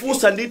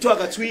 Kufusa ndithu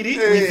akatswiri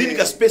within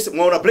ka space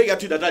mwaona break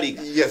yathu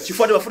idatalika.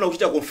 Chifukwa bafuna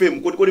kuchita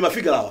confirm kuti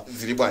mafigura awa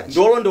zili bwanji.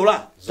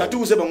 Ndolondola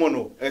tatiuze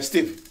pang'ono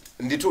Steve.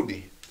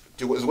 Nditudi.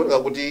 Zikuoneka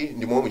kuti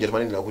ndi momwe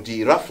chatimanenera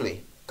kuti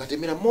roughly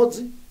katemera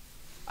mmodzi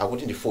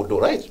akuti ndi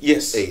 $4, right?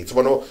 Yes.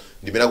 Tsopano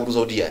ndimene akutuza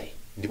kuti yayi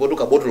ndipo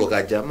kabotolo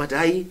kaja amati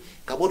ayi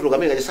kabotolo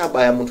kamene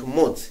kachisabaya munthu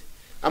mmodzi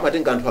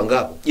amatenga anthu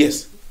angapo.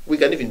 Yes. We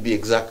can even be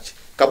exact.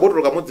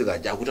 Kabotolo kamodzi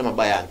kaja akuti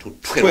amabaya anthu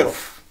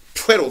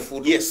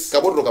 12. Yes.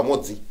 Kabotolo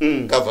kamodzi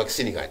ka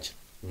vaccine kaja.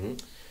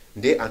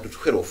 Ndi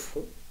anthu 12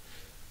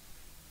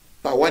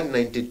 pa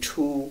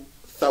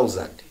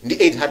 192,000 ndi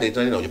 800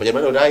 tani nawo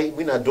pajamani kuti ayi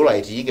mwina dollar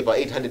itiyike pa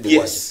 800.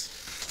 Yes.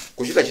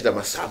 Kuchita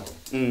masamu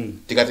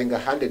tikatenga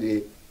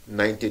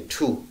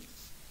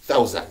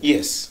 192,000.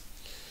 Yes.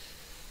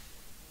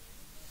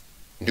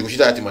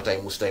 Ndikuchita ati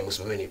times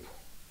pamenepo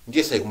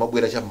ndiye sai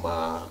kumabwera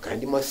chamma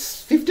kandi ma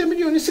 50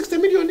 million 60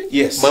 million.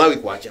 Yes. Malawi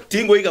kwacha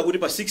tingoika kuti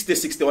pa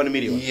 61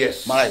 million.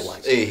 Yes. Malawi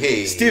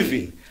kwacha.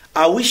 Steven,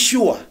 are we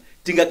sure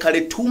tingakhale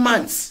 2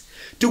 months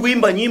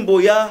tikuimba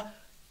nyimbo ya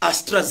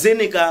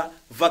AstraZeneca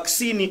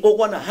vaccine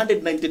okwana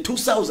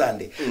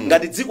 192,000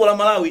 ngati dziko la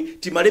Malawi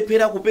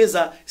timalephera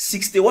kupeza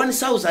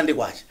 61,000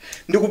 kwacha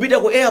ndikupita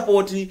ku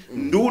airport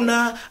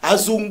nduna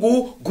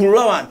azungu gulu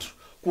la wanthu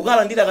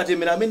kukalandira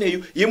katemera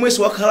ameneyu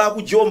yemwenso wakhala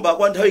kujomba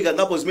kwa nthawi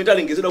kangapo zimene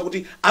talengezedwa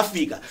kuti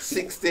afika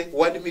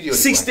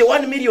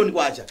 61 million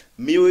kwacha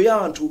miyoyo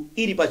ya anthu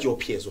ili pa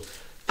chiopsezo.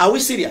 Are we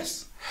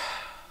serious?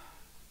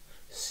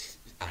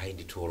 I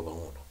nditolo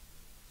pang'ono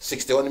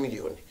 61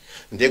 million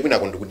ndiye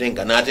kwinako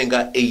ndikutenga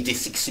natenga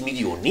 86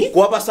 million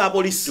kuwapasa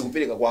apolisi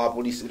tikupereka kwa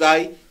apolisi kuti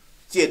ayi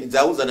tiyeni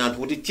dzauza na anthu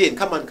kuti tiyeni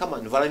come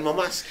on valani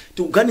mamaski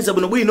tikuganiza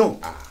bwinobwino.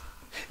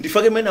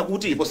 Ndifake mena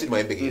kuti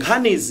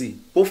nkhanizi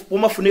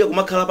pomafunika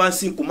kumakhala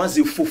pansi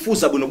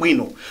kumazifufuza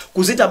bwinobwino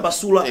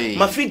kuzitambasula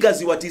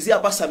mafigures watizi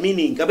apasa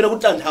meaning kapena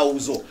kuti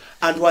tanthauzo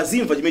anthu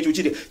azimva chimene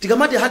chikuchitika.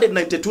 Tikamati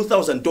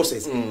 192,000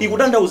 doses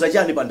ikutanthauza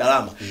chani pa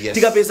ndalama?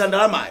 Tikapeza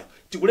ndalamayo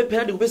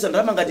tikulephera kupeza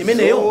ndalama ngati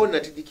imeneyo na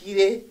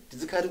tidikire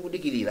tizikhala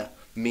tikudikirira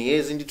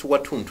miyezi ndithu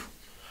kwathunthu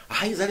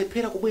ayi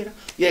zalephera kubwera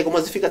iyayi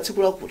koma zifika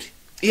tsiku lakuti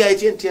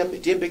iyayi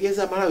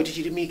tiyembekeza Malawi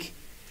tichilimike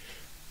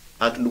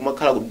anthu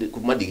ndikumakhala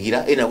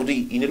kumadikira ena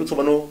kuti ine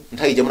tsopano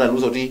nthawi ija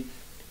munandiuza kuti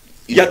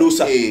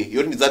yadusa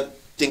yoti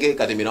ndidzatenge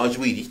katemera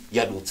wachiwiri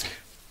yadutsa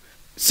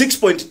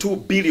 6.2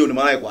 billion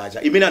Malawi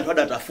kwacha imene anthu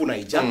adatafuna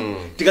ija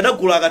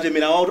tikadagula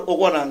katemera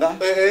okwananga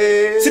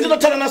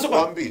sititathana naso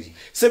kwambiri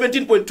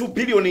 17.2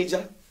 billion ija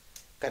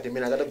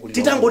katemera kadagulira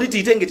titangoti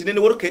titenge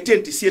tinene kuti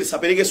KTN TCL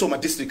sapereke so ma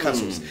district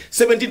councils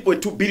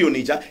 17.2 billion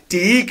ija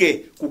tiike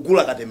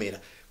kugula katemera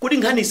kuti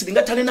nkhani isi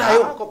tingathane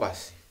nayo ko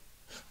basi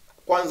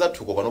kwanza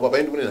thuko pano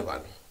papa ndi kunena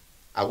pano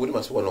akuti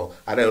masuku ano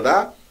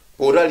anayota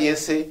pota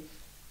yense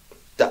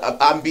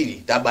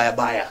ambiri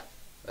tabaya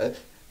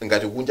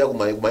ngati kunja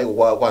kumaiko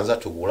kwa kwanza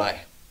thuko Ulaya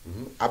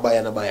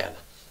abayana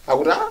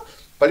akuti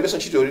palibe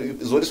ntchito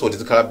zoti soti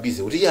zikhala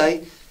busy kuti yayi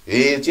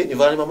tiyeni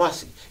valani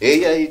mamaski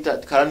yayi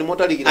khala ndi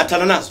motalikira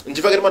athana nazo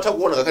nchifukwa kuti matha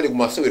kuona ngakhale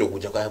kumasewero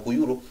kuja kaya ku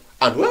Euro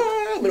anthu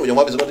amene kuja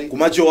mwapeza kuti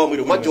kumajowa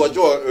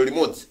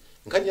limodzi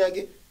nkhani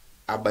yake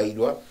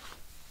abayidwa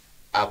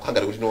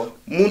akhangala kuti no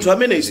munthu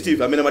amene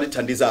Steve amene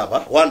amatithandiza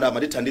apa wanda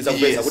amatithandiza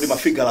kupeza kuti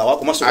mafigure awa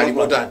komanso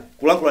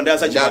kulankhula ndi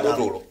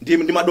azachipatalo ndi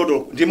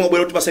madotolo ndimo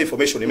bwera kuti pasa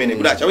information imene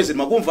kuti achawezi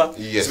makumva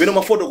zimene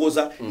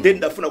mafotokoza then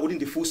ndafuna kuti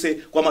ndifuse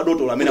kwa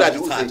madotolo amene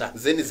atitsata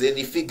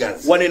zeni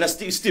figures wanena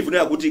Steve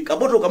naye kuti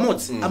kaboto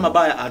kamodzi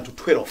amabaya anthu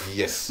 12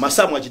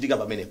 masamu achitika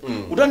pamenepo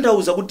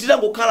kutanthauza kuti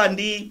titangokhala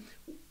ndi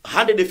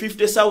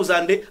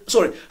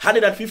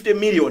 150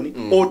 million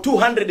or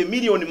 200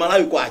 million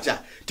Malawi kwacha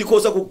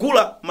tikoza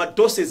kugula ma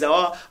doses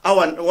awa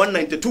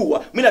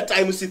 192 mina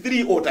times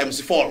 3 or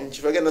times 4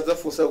 nchifukwa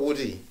nadzafunsa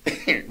kuti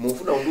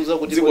mufuna unduza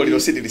kuti dziko lino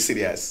sili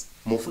serious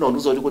mufuna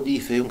unduza kuti kodi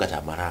ife ngati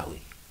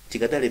Malawi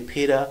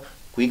tikadalephera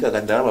kuika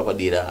kandalama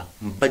padera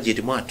budget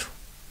mwathu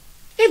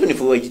even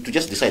if we were to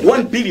just decide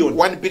 1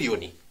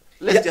 billion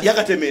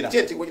yakatemera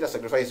tingochita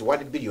sacrifice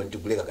 1 billion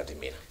tiguleka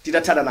katemera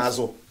titathana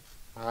nazo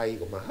ayi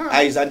koma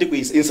aizandi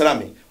kuisa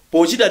insalame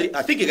pochita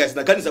I think guys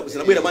naganiza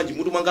kuzinabwera manji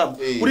mutu mwangamu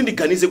kuti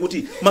ndiganize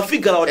kuti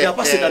mafigure awati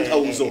apase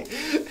tanthauzo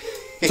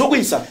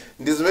zokwisa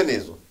ndi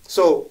zimenezo.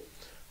 So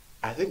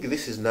I think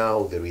this is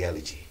now the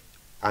reality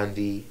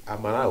and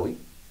Malawi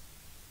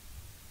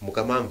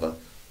mukamamva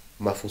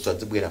mafunso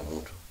adzibwera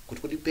munthu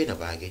kuti pena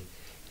pake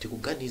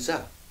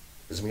tikuganiza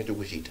zimene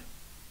tikuchita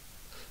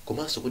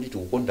komanso kuti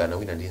tikukondana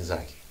wina ndi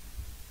nzake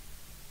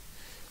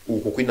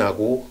uko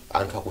kwinako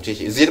anthu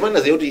akucheche zili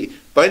manena zoti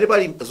pamene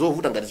pali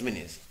zovuta ngati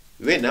zimenezi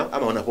wena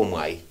amaona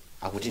pomwe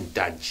akuti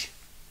ntaji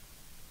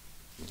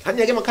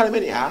nkhani yake makhala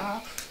amene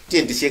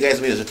tiye ndisiyeka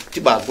zimenezo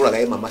tibagula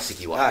kaye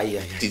mamasikiwa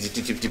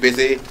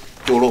tipeze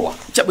tolowa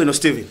chabwino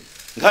Steven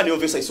nkhani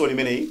yomvesa isoni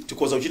imeneyi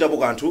tikoza kuchitapo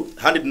kanthu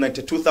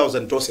 192,000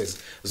 doses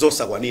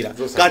zosakwanira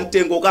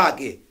kantengo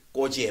kake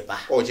kochepa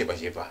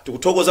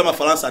tikuthokoza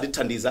mafalansa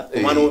atithandiza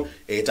komano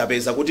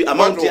tapeza kuti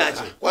amount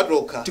yache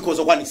kwatoka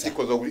tikoza kwanisa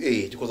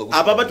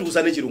apapa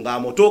tikuzane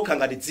chilungamo tokha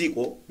ngati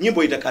dziko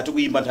nyimbo itakati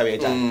kuimba nthawi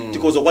yaita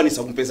tikoza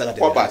kwanisa kumpeza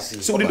katemera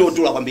sikuti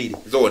ndotula kwambiri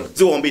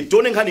dziko kwambiri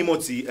tione nkhani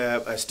imodzi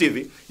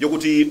Steve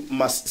yokuti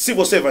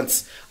civil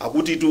servants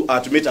akuti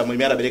atumeta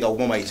mwini adabereka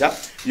kumoma icha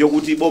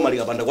yokuti boma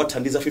likapanda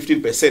kwathandiza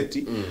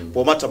 15%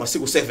 pomata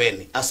masiku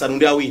 7 asanu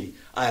ndi awiri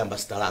ayamba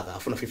sitalaka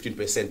afuna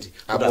 15% kuti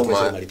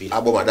apweze malipiro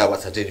aboma dawa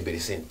 10%.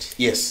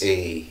 Yes.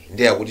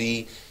 Ndiye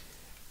kuti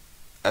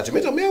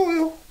atumeta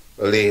meoyo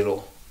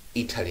lero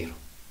italero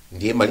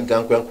ndiye malinga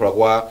yankhula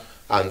kwa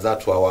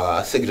anzathu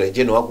awa secretary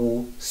general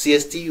waku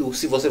CSTU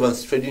Civil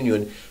Servants Trade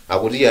Union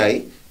akuti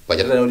yayi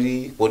pachatana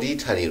kuti poti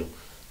italero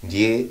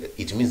ndiye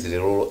it means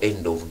lero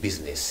end of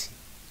business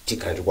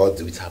tikhala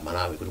tikwadziwitsa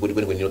Malawi kuti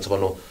kweni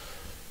tsopano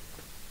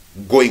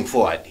going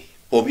forward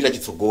popita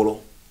chitsogolo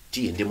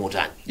tiyende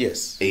motani.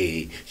 Yes.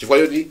 Chifukwa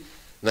yoti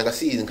nanga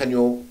si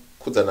nkhanyo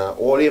khudzana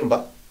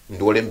olemba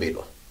ndi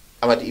olembedwa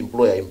amati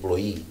employer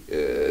employee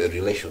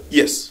relations.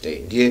 Yes.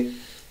 Ndiye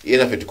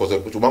ena feti koza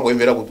kuti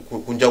umangoimvera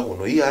kunja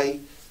kuno iyayi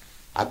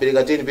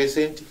apereka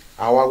 10%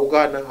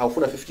 awakukana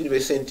afuna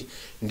 15%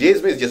 ndiye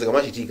zimene zijaza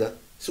kamachitika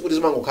sikuti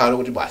zimangokhala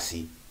kuti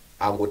basi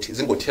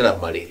zingothera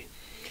malere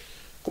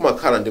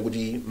kumakhala ndi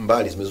kuti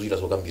mbali zimene zochita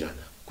zokambirana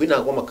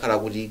kwina kumakhala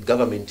kuti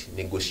government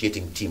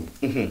negotiating team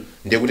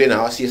ndi kuti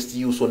na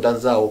CSTU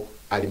sondanzawo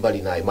ali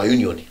mbali nayo ma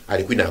union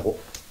ali kwinako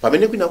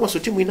pamene kwinako so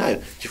timu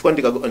inayo chifukwa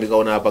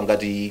ndikaona apa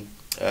ngati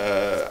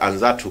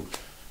anzathu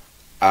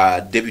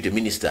deputy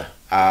minister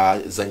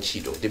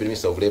Zanchito, deputy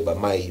minister of labor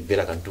mai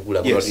Vera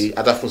Kantukula kuti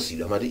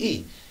atafunsidwa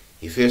amati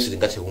ife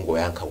sitingathe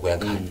kungoyankha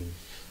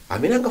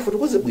amene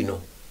angafotokoze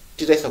bwino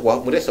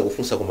mutaisa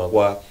kufunsa koma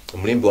kwa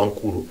mlembi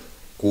wankulu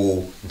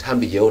ku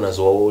nthambi yaona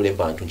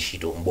zolemba anthu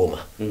ntchito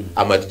mboma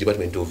amati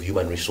Department of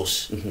Human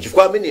Resource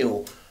chifukwa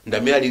amenewo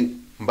ndamene ali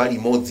mbali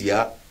imodzi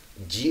ya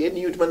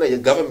GNU timana ya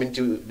government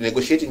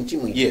negotiating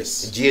team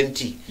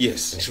GNT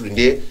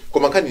ndiye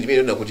koma nkhani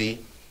ndimene kuti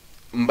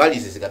mbali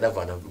izi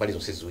zikadavana mbali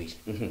zonse ziwiri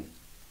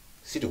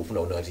siti kufuna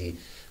kuona kuti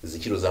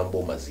zichiro za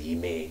mboma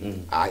ziime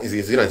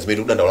izi zina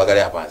zimene kudandaula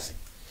kale apazi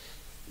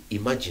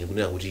imagine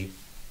kunena kuti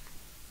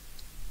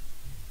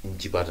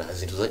mchipata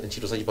zinthu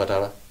ntchito za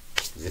chipatala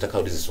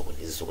zitakhala kuti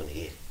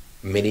zisokonekere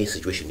mmene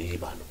situation ili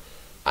pano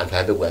anthu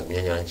ayambe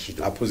kunyanyala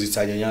ntchito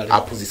aphunzitsa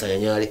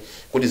anyanyale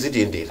kuti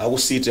zitiyendera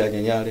akusita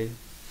anyanyale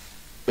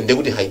ndi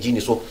kuti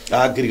hygiene so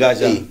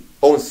agriculture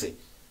onse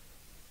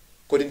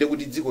kuti ndi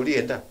kuti dziko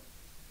liyenda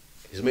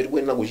zimene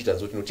tikuyenera kuchita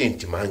zoti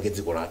timange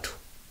dziko lathu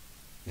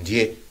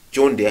ndiye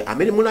chonde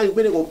amene munali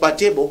kumeneko pa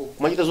table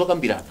kumachita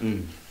zokambirana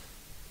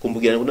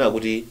kumbukirani kunena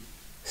kuti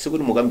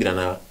sikuti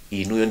mukambirana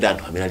inuyo ndi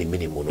anthu amene ali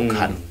mmene muno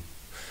khano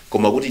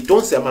koma kuti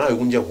tonse amalawi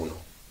kunja kuno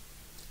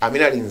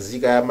amene ali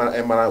nzika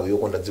ya Malawi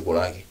yokonda dziko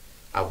lake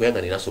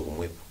akuyang'aniranso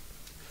kumwepo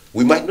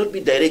we might not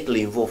be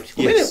directly involved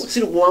kumene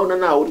siri kuwaona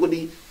nawo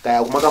kuti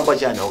kaya kumakamba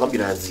chana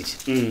ukambirana ziti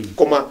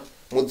koma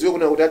mudziwe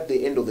kunena kuti at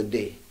the end of the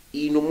day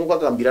inu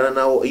mukakambirana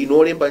nawo inu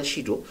olemba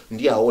ntchito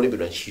ndi awo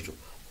olembedwa ntchito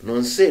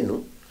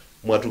nonsenu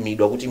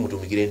mwatumidwa kuti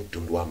mutumikire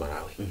mtundu wa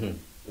Malawi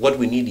what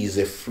we need is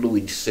a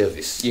fluid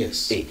service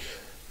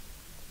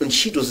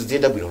ntchito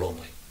ziziyenda bwino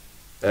lomwe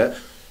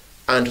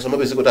anthu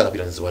samapeze kuti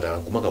akapita mziwatala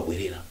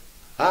kumakabwerera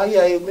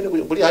ayi kumene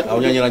kuli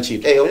aunyanyala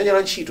ntchito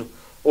aunyanyala ntchito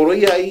olo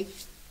iyayi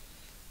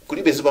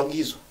kulibe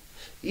zipangizo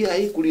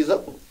iyayi kuli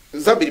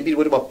zambirimbiri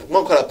kuti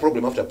mwakhala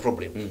problem after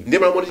problem ndiye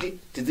malamulo kuti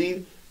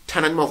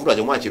tizithana ndi mavuto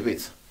acho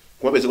mwachepetsa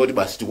kumapeza kuti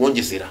basi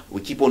tikuonjezera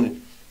we keep on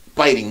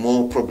piling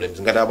more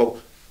problems ngati apa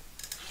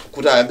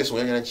kuti ayambeso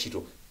kunyanyala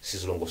ntchito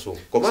sizilongosoka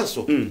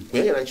komanso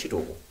kunyanyala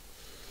ntchitoko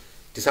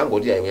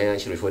tisangoti ayi kunyanyala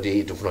ntchito chifukwa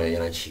tikufuna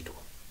kunyanyala ntchito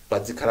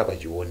padzikhala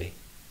pachione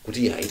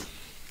kuti yayi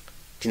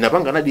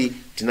tinapanga nadi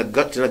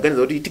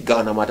tinaganiza kuti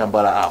tigawana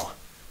matambala awa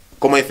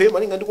koma ife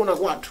malinga ndikuona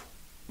kwathu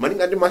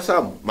malinga ndi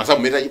masamu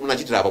meta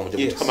munachitira apa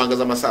muja kuthamanga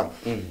za masamu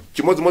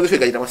chimodzimodzi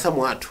fika chita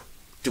masamu athu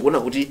tikuona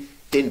kuti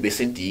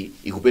 10%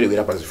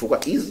 ikuperewera pa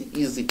zifukwa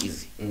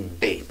easy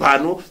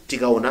pano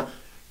tikaona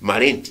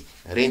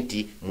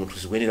renti munthu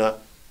zikuyenera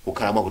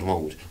kukhala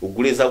mwakuti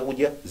uguleza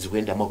kudya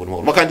zikuyenda mwakuti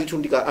makandithu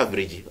ndika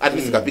average at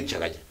least ka picture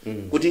kaja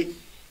kuti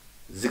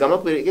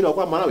zikamaperekedwa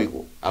kwa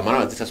Malawiko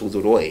amalawi adzitsaso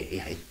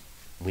kuti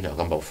mwina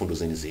akamba ufundo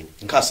zeni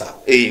nkhasa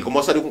koma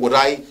osati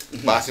kungotayi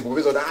basi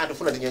popeza kuti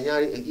tufuna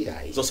tinyanyale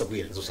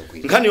zosagwira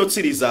nkhani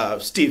yotsiriza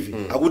Steve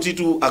akuti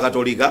tu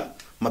akatolika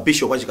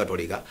mabishop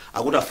achikatolika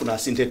akuti afuna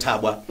asinthe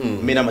thabwa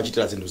mmene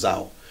amachitira zinthu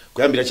zawo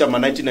kuyambira chama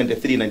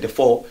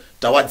 1993-94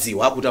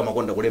 tawadziwa akuti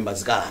amakonda kulemba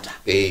zikalata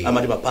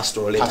amati ma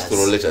pastoral letters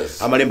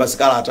amalemba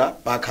zikalata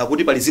pakha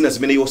kuti pali zina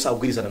zimene iwo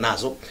sakugwirizana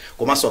nazo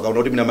komanso akaona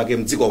kuti mina make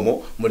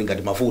mdzikomo muli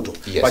ngati mavuto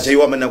pacha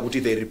iwo amene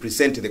akuti they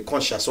represent the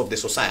conscience of the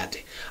society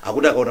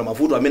akuti akaona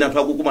mavuto amene anthu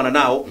akukumana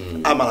nawo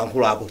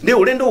amalankhulapo ndi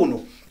ulendo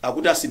uno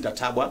akuti asintha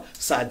thabwa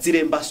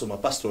sadzilembaso ma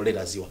pastoral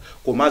letters iwa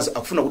komanso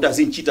akufuna kuti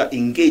azinchita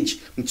engage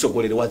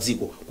mtsogoleri wa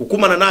dziko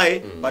kukumana naye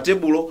pa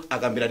tebulo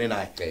akambirane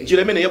naye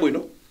njira imene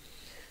yabwino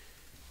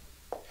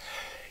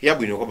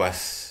ko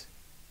basi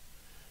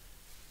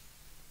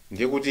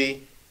ndiye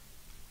kuti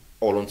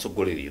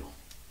olontsogoleriyo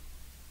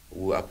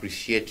we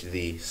appreciate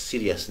the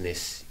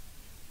seriousness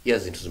ya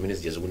zinthu zimene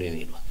zija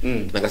zikunenedwa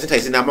nangasintha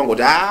izina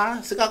amangoti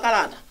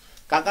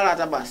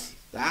kakalata basi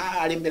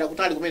alembera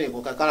kutali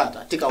kumeneko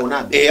kakalata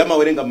tikaonabe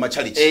amawerenga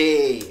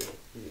m'machalichi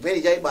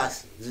imene chai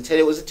basi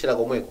zithera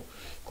komweko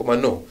koma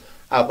no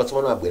apa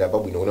tsopano abwera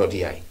pabwino kuna kuti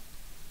yayi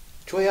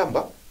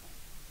choyamba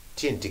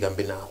tiye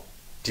tikambe nawo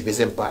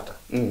tipeze mpata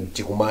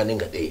tikumane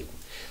ngati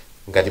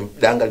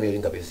danga limene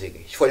lingapezeke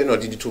chifukwa chino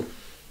kuti ndithu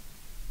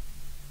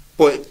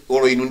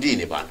olo inu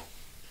ndine pano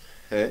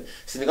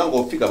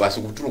sindikangofika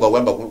basi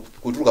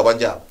kutuluka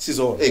panjapa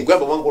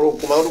kuyamba mwangolo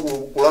kumauti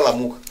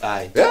kulalamuka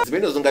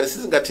zimene zingati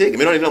sizingatheke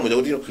imene anena moja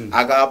kuti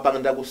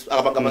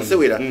akapanga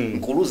masewera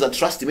nkuluza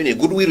trust imene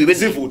goodwill imene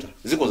zivuta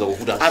zikoza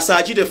kuvuta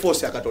asachite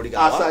force akatolika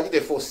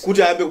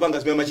kuti ayambe kupanga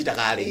zimene machita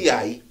kale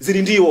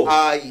zili ndiwo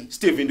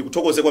Steve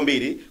ndikuthokoze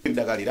kwambiri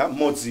ndakalira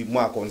mmodzi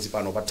mwakonzi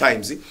pano pa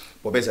Times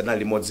popeza nali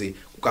limodzi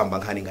kukamba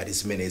nkhani ngati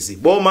zimenezi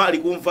boma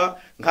likumva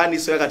nkhani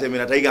so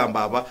yakatemera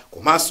tayikamba apa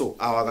komanso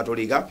awa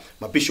akatolika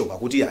mabishop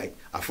akuti yayi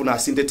afuna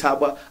asinthe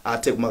thabwa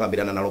athe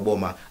kumakambirana nalo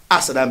boma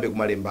asadambe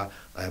kumalemba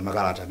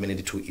makalata amene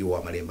ndithu iwo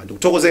amalemba.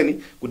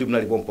 Ndikuthokozeni kuti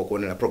munalipo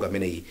kuonera program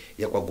ineyi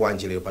ya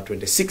Kwagwanji lero pa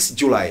 26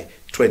 July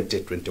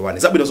 2021.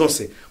 Zabwino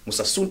zonse,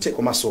 musasunthe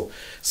komanso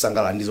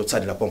sangalala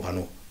ndizotsatira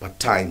pompano pa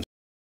Times.